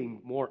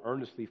praying more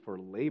earnestly for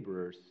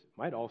laborers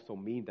might also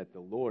mean that the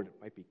Lord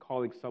might be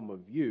calling some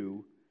of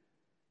you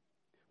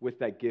with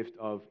that gift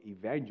of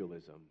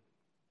evangelism.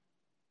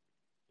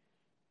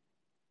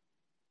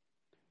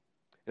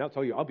 And I'll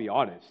tell you, I'll be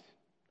honest,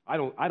 I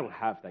don't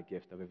have that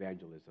gift of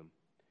evangelism.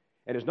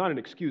 And it's not an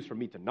excuse for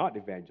me to not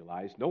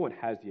evangelize. No one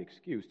has the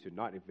excuse to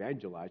not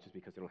evangelize just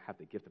because they don't have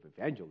the gift of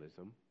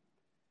evangelism.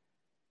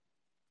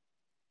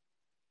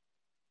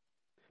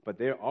 But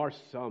there are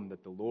some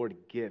that the Lord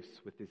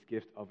gifts with this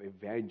gift of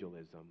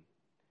evangelism.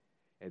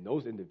 And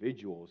those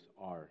individuals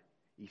are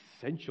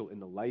essential in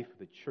the life of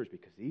the church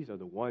because these are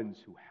the ones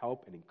who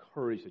help and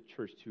encourage the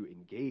church to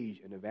engage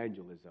in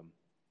evangelism.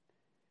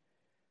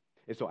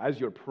 And so as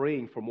you're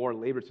praying for more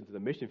laborers into the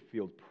mission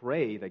field,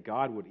 pray that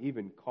God would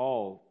even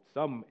call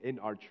some in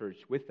our church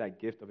with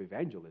that gift of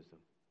evangelism.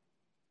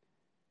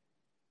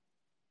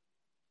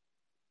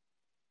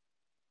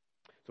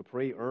 So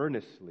pray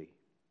earnestly.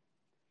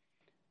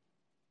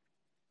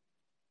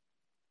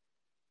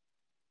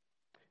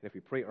 And if we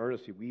pray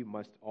earnestly, we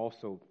must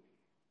also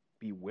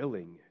be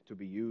willing to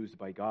be used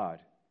by God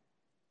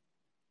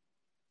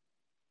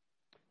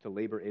to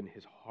labor in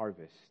his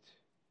harvest,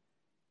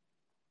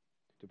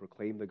 to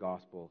proclaim the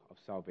gospel of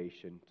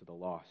salvation to the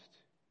lost.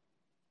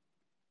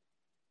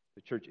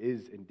 The church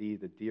is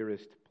indeed the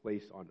dearest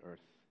place on earth.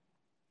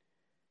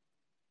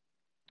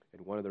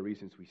 And one of the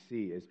reasons we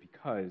see is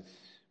because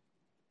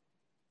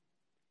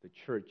the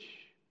church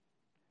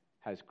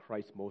has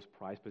Christ's most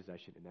prized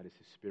possession, and that is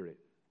his Spirit.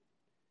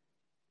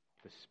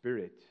 The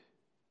Spirit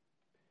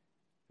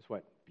is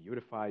what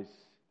beautifies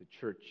the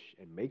church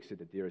and makes it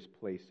the dearest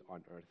place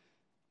on earth.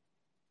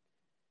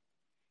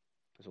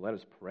 So let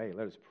us pray.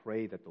 Let us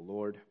pray that the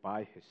Lord,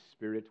 by his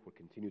Spirit, would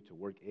continue to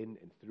work in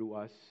and through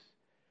us,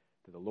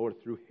 that the Lord,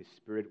 through his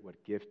Spirit, would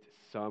gift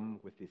some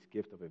with this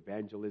gift of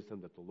evangelism,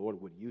 that the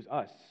Lord would use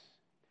us,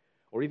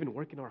 or even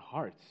work in our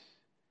hearts,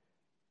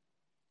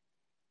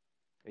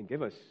 and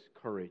give us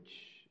courage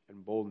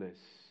and boldness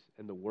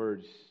and the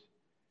words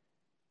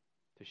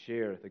to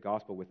share the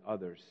gospel with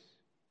others,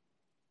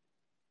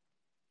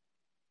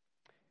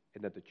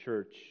 and that the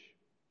church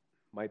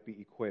might be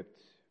equipped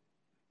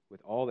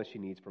with all that she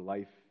needs for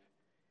life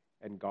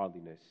and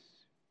godliness,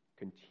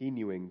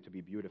 continuing to be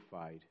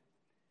beautified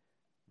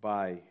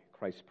by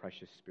Christ's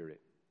precious Spirit.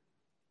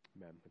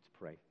 Amen. Let's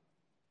pray.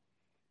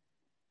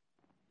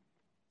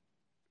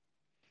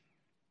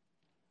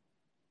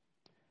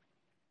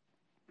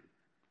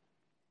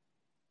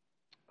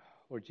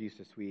 Lord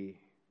Jesus, we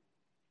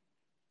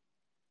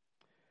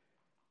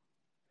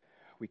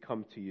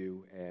come to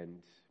you,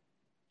 and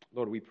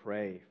Lord, we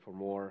pray for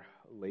more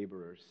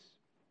laborers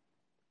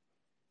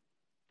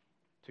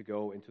to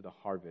go into the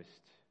harvest.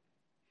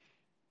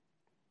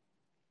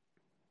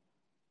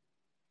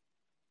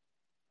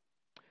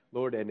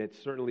 Lord, and it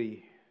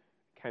certainly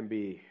can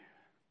be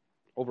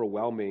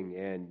overwhelming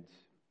and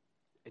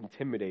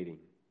intimidating.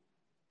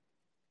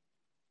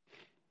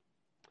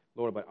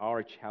 Lord, but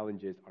our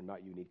challenges are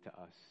not unique to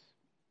us.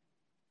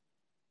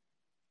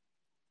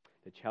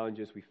 The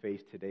challenges we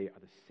face today are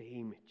the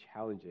same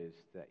challenges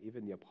that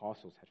even the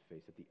apostles had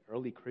faced, that the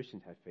early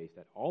Christians had faced,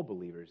 that all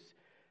believers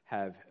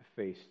have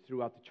faced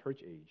throughout the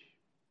church age.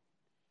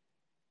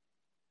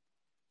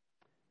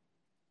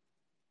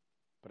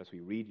 But as we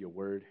read your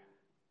word,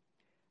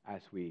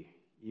 as we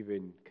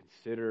even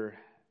consider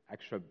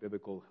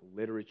extra-biblical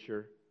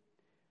literature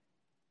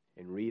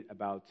and read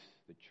about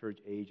the church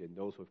age and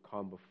those who have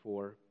come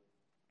before,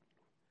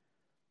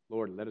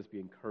 Lord, let us be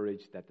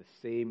encouraged that the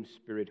same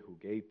Spirit who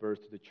gave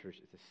birth to the church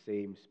is the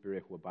same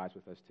Spirit who abides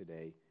with us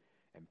today,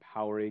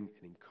 empowering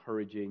and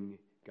encouraging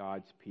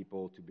God's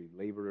people to be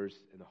laborers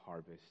in the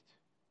harvest.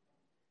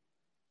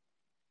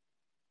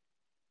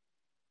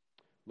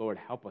 Lord,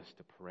 help us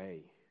to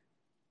pray.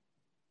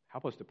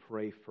 Help us to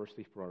pray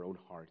firstly for our own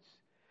hearts,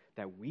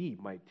 that we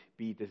might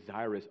be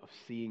desirous of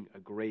seeing a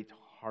great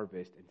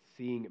harvest and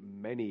seeing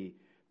many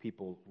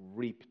people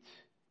reaped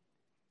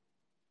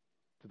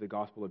to the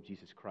gospel of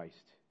Jesus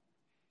Christ.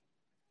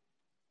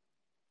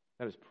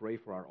 Let us pray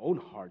for our own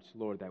hearts,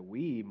 Lord, that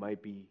we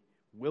might be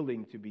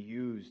willing to be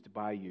used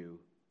by you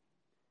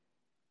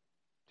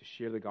to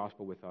share the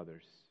gospel with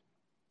others.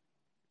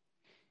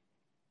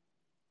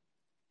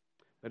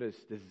 Let us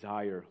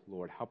desire,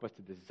 Lord, help us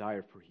to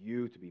desire for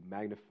you to be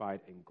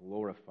magnified and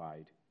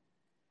glorified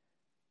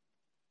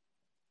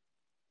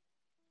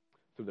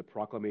through the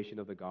proclamation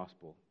of the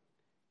gospel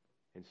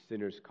and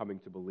sinners coming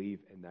to believe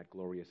in that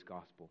glorious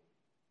gospel.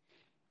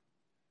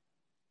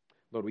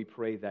 Lord, we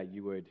pray that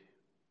you would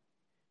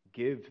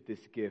give this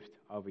gift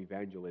of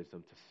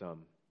evangelism to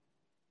some.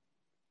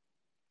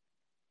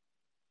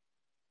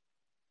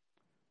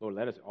 Lord,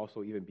 let us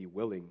also even be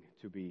willing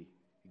to be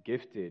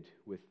gifted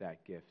with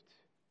that gift.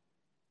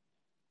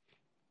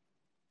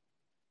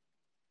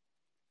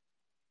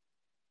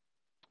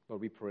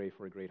 Lord, we pray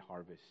for a great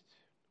harvest.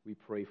 We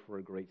pray for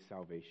a great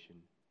salvation.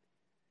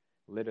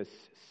 Let us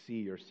see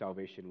your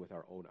salvation with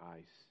our own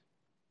eyes.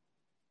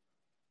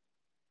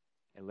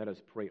 And let us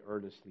pray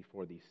earnestly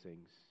for these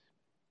things.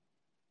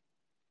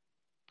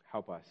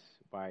 Help us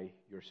by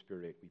your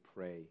Spirit, we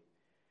pray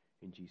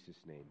in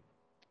Jesus' name.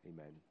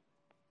 Amen.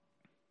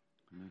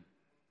 Amen.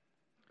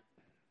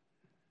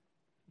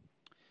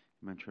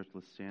 Amen, church.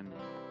 Let's stand.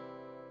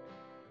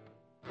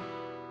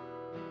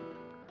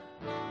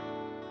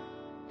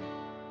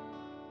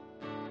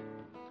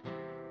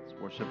 As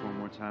worship one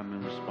more time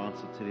in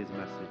response to today's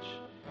message.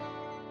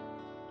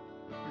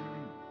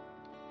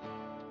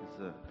 It's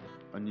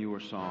a newer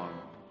song.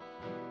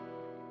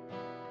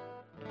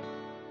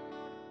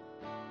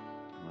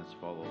 Let's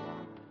follow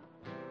along.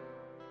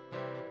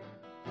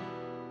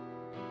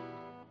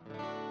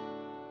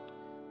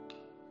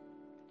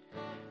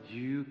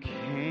 You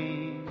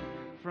came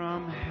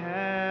from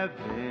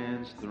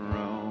heaven's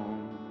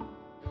throne,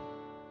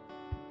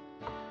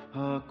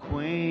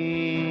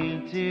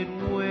 acquainted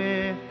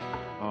with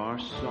our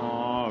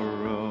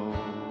sorrow,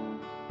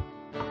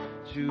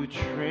 to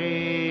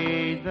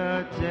trade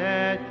the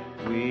debt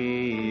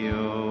we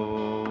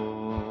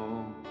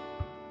owe.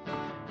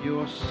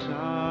 Your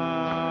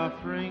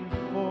suffering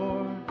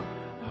for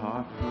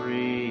our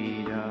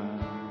freedom.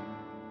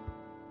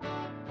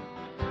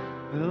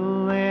 The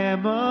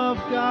Lamb of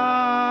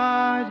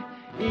God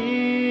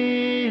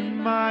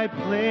in my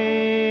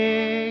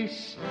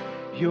place,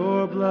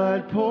 your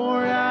blood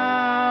poured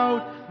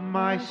out,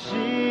 my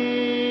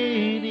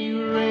sin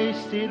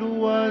erased. It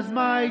was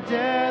my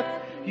death,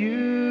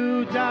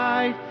 you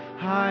died,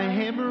 I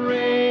am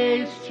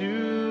raised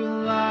to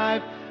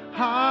life.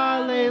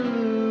 Hallelujah,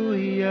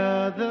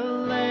 the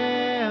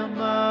Lamb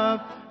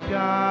of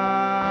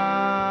God.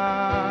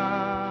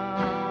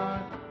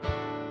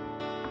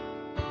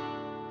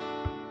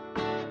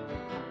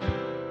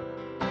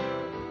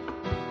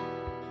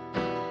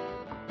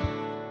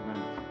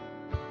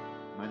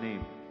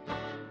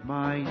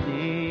 My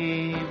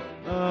name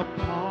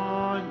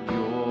upon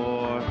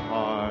your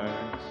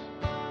heart,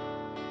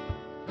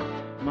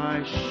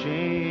 my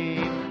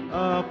shame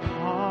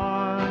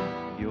upon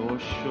your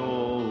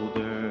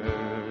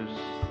shoulders,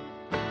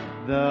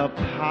 the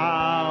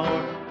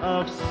power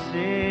of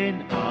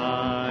sin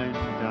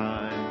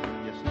undone.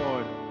 Yes,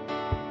 Lord.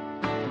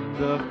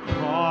 The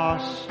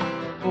cross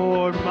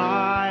for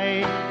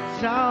my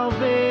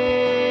salvation,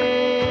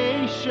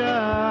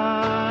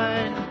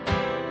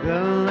 the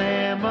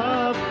Lamb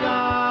of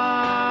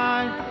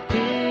God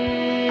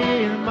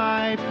in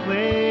my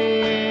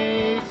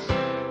place,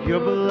 your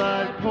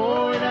blood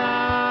poured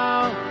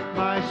out,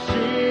 my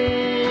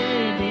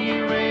sin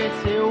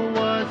erased. It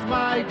was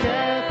my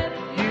death,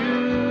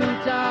 you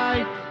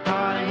died,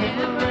 I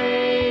am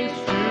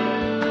raised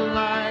to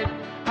life.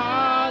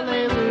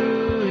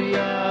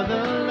 Hallelujah,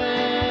 the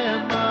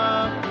Lamb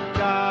of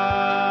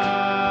God.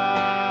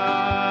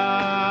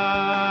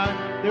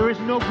 There is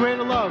no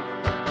greater love.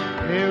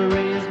 There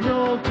is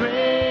no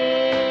greater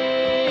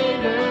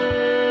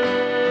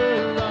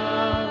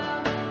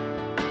love.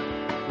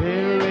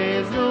 There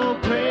is no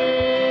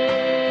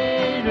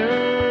greater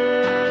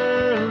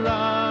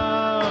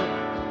love.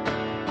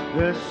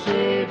 The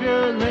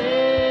Savior lifted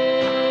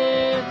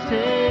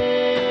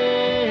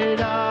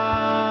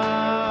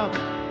up.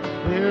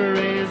 There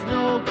is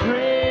no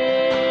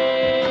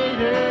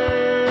greater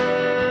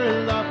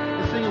love.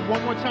 Let's sing it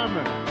one more time.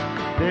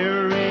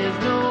 There is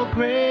no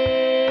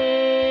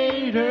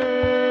greater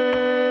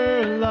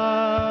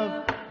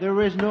love.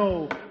 There is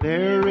no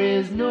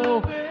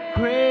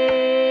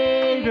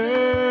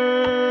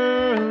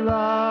greater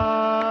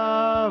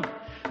love.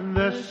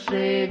 The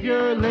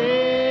Savior lifted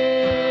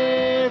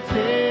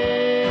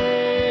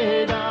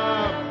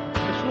up.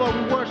 That's what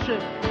we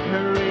worship.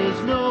 There is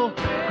no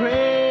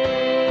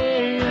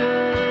greater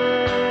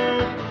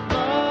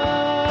love.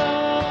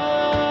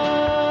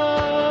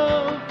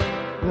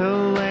 The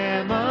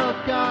Lamb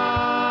of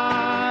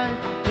God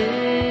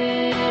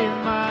in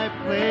my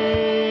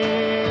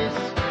place,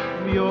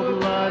 your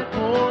blood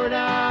poured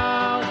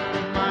out,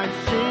 my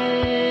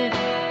sin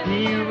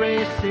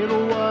erased. It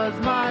was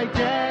my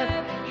death,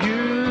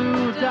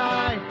 you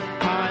died,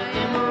 I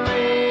am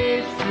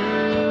raised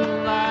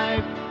to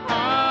life.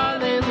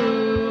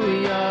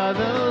 Hallelujah,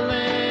 the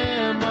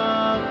Lamb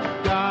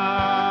of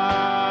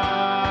God,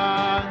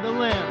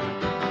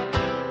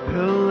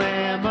 the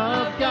Lamb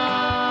of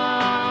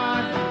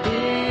God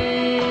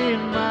in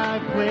my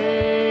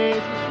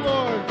place,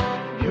 Lord,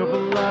 your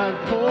blood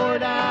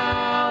poured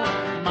out,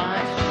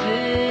 my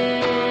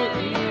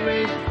sin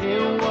erased.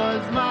 It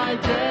was my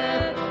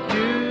death,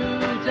 you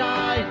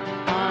died,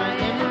 I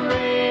am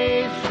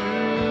raised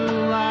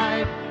to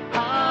life.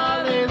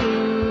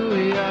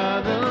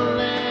 Hallelujah, the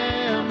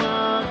Lamb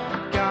of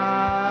God.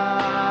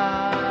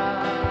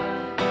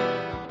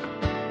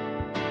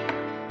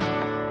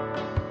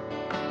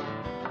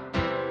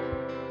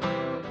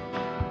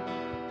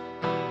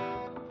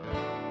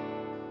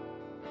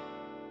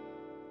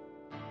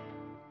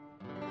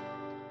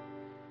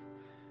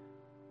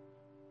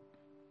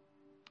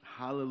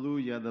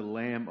 Hallelujah, the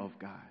Lamb of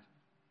God.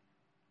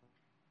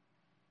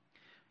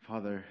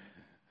 Father,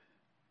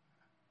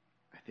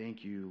 I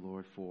thank you,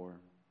 Lord, for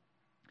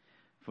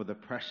the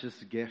precious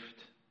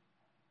gift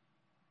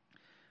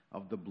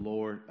of the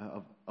blood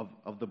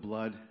of the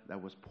blood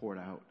that was poured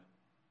out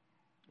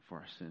for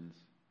our sins.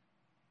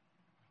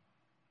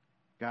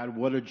 God,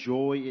 what a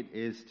joy it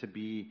is to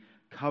be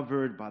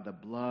covered by the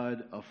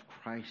blood of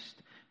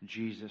Christ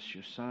Jesus,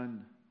 your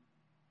Son.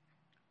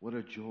 What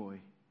a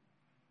joy.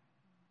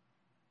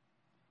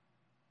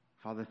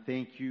 Father,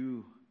 thank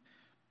you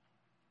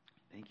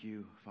Thank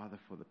you, Father,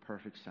 for the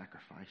perfect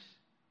sacrifice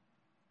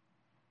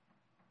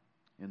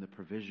and the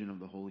provision of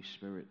the Holy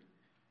Spirit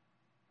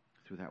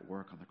through that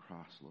work on the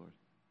cross, Lord,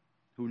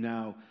 who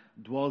now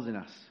dwells in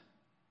us,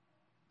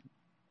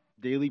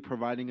 daily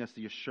providing us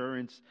the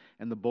assurance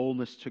and the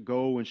boldness to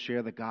go and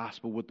share the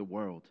gospel with the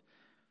world.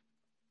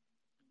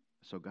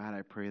 So, God,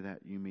 I pray that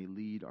you may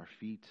lead our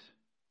feet,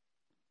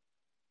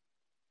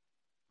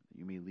 that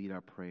you may lead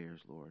our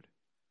prayers, Lord.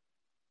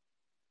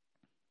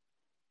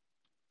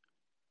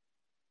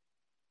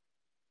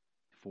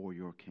 For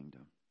your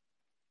kingdom.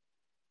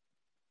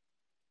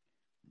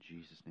 In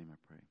Jesus' name I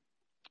pray.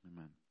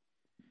 Amen.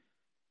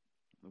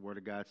 The Word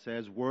of God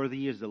says,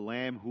 "Worthy is the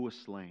Lamb who was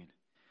slain,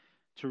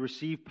 to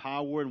receive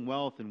power and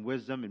wealth and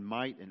wisdom and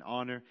might and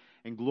honor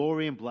and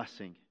glory and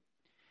blessing.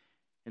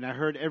 And I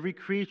heard every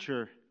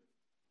creature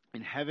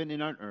in heaven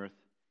and on earth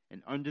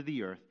and under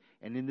the earth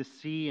and in the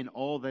sea and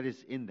all that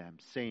is in them,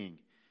 saying,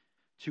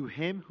 To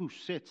him who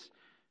sits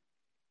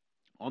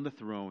on the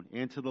throne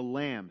and to the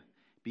Lamb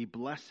be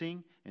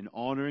blessing and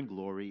honor and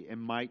glory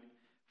and might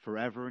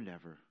forever and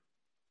ever.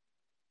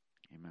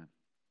 Amen."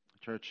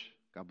 Church,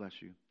 God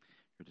bless you.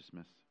 You're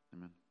dismissed.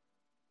 Amen.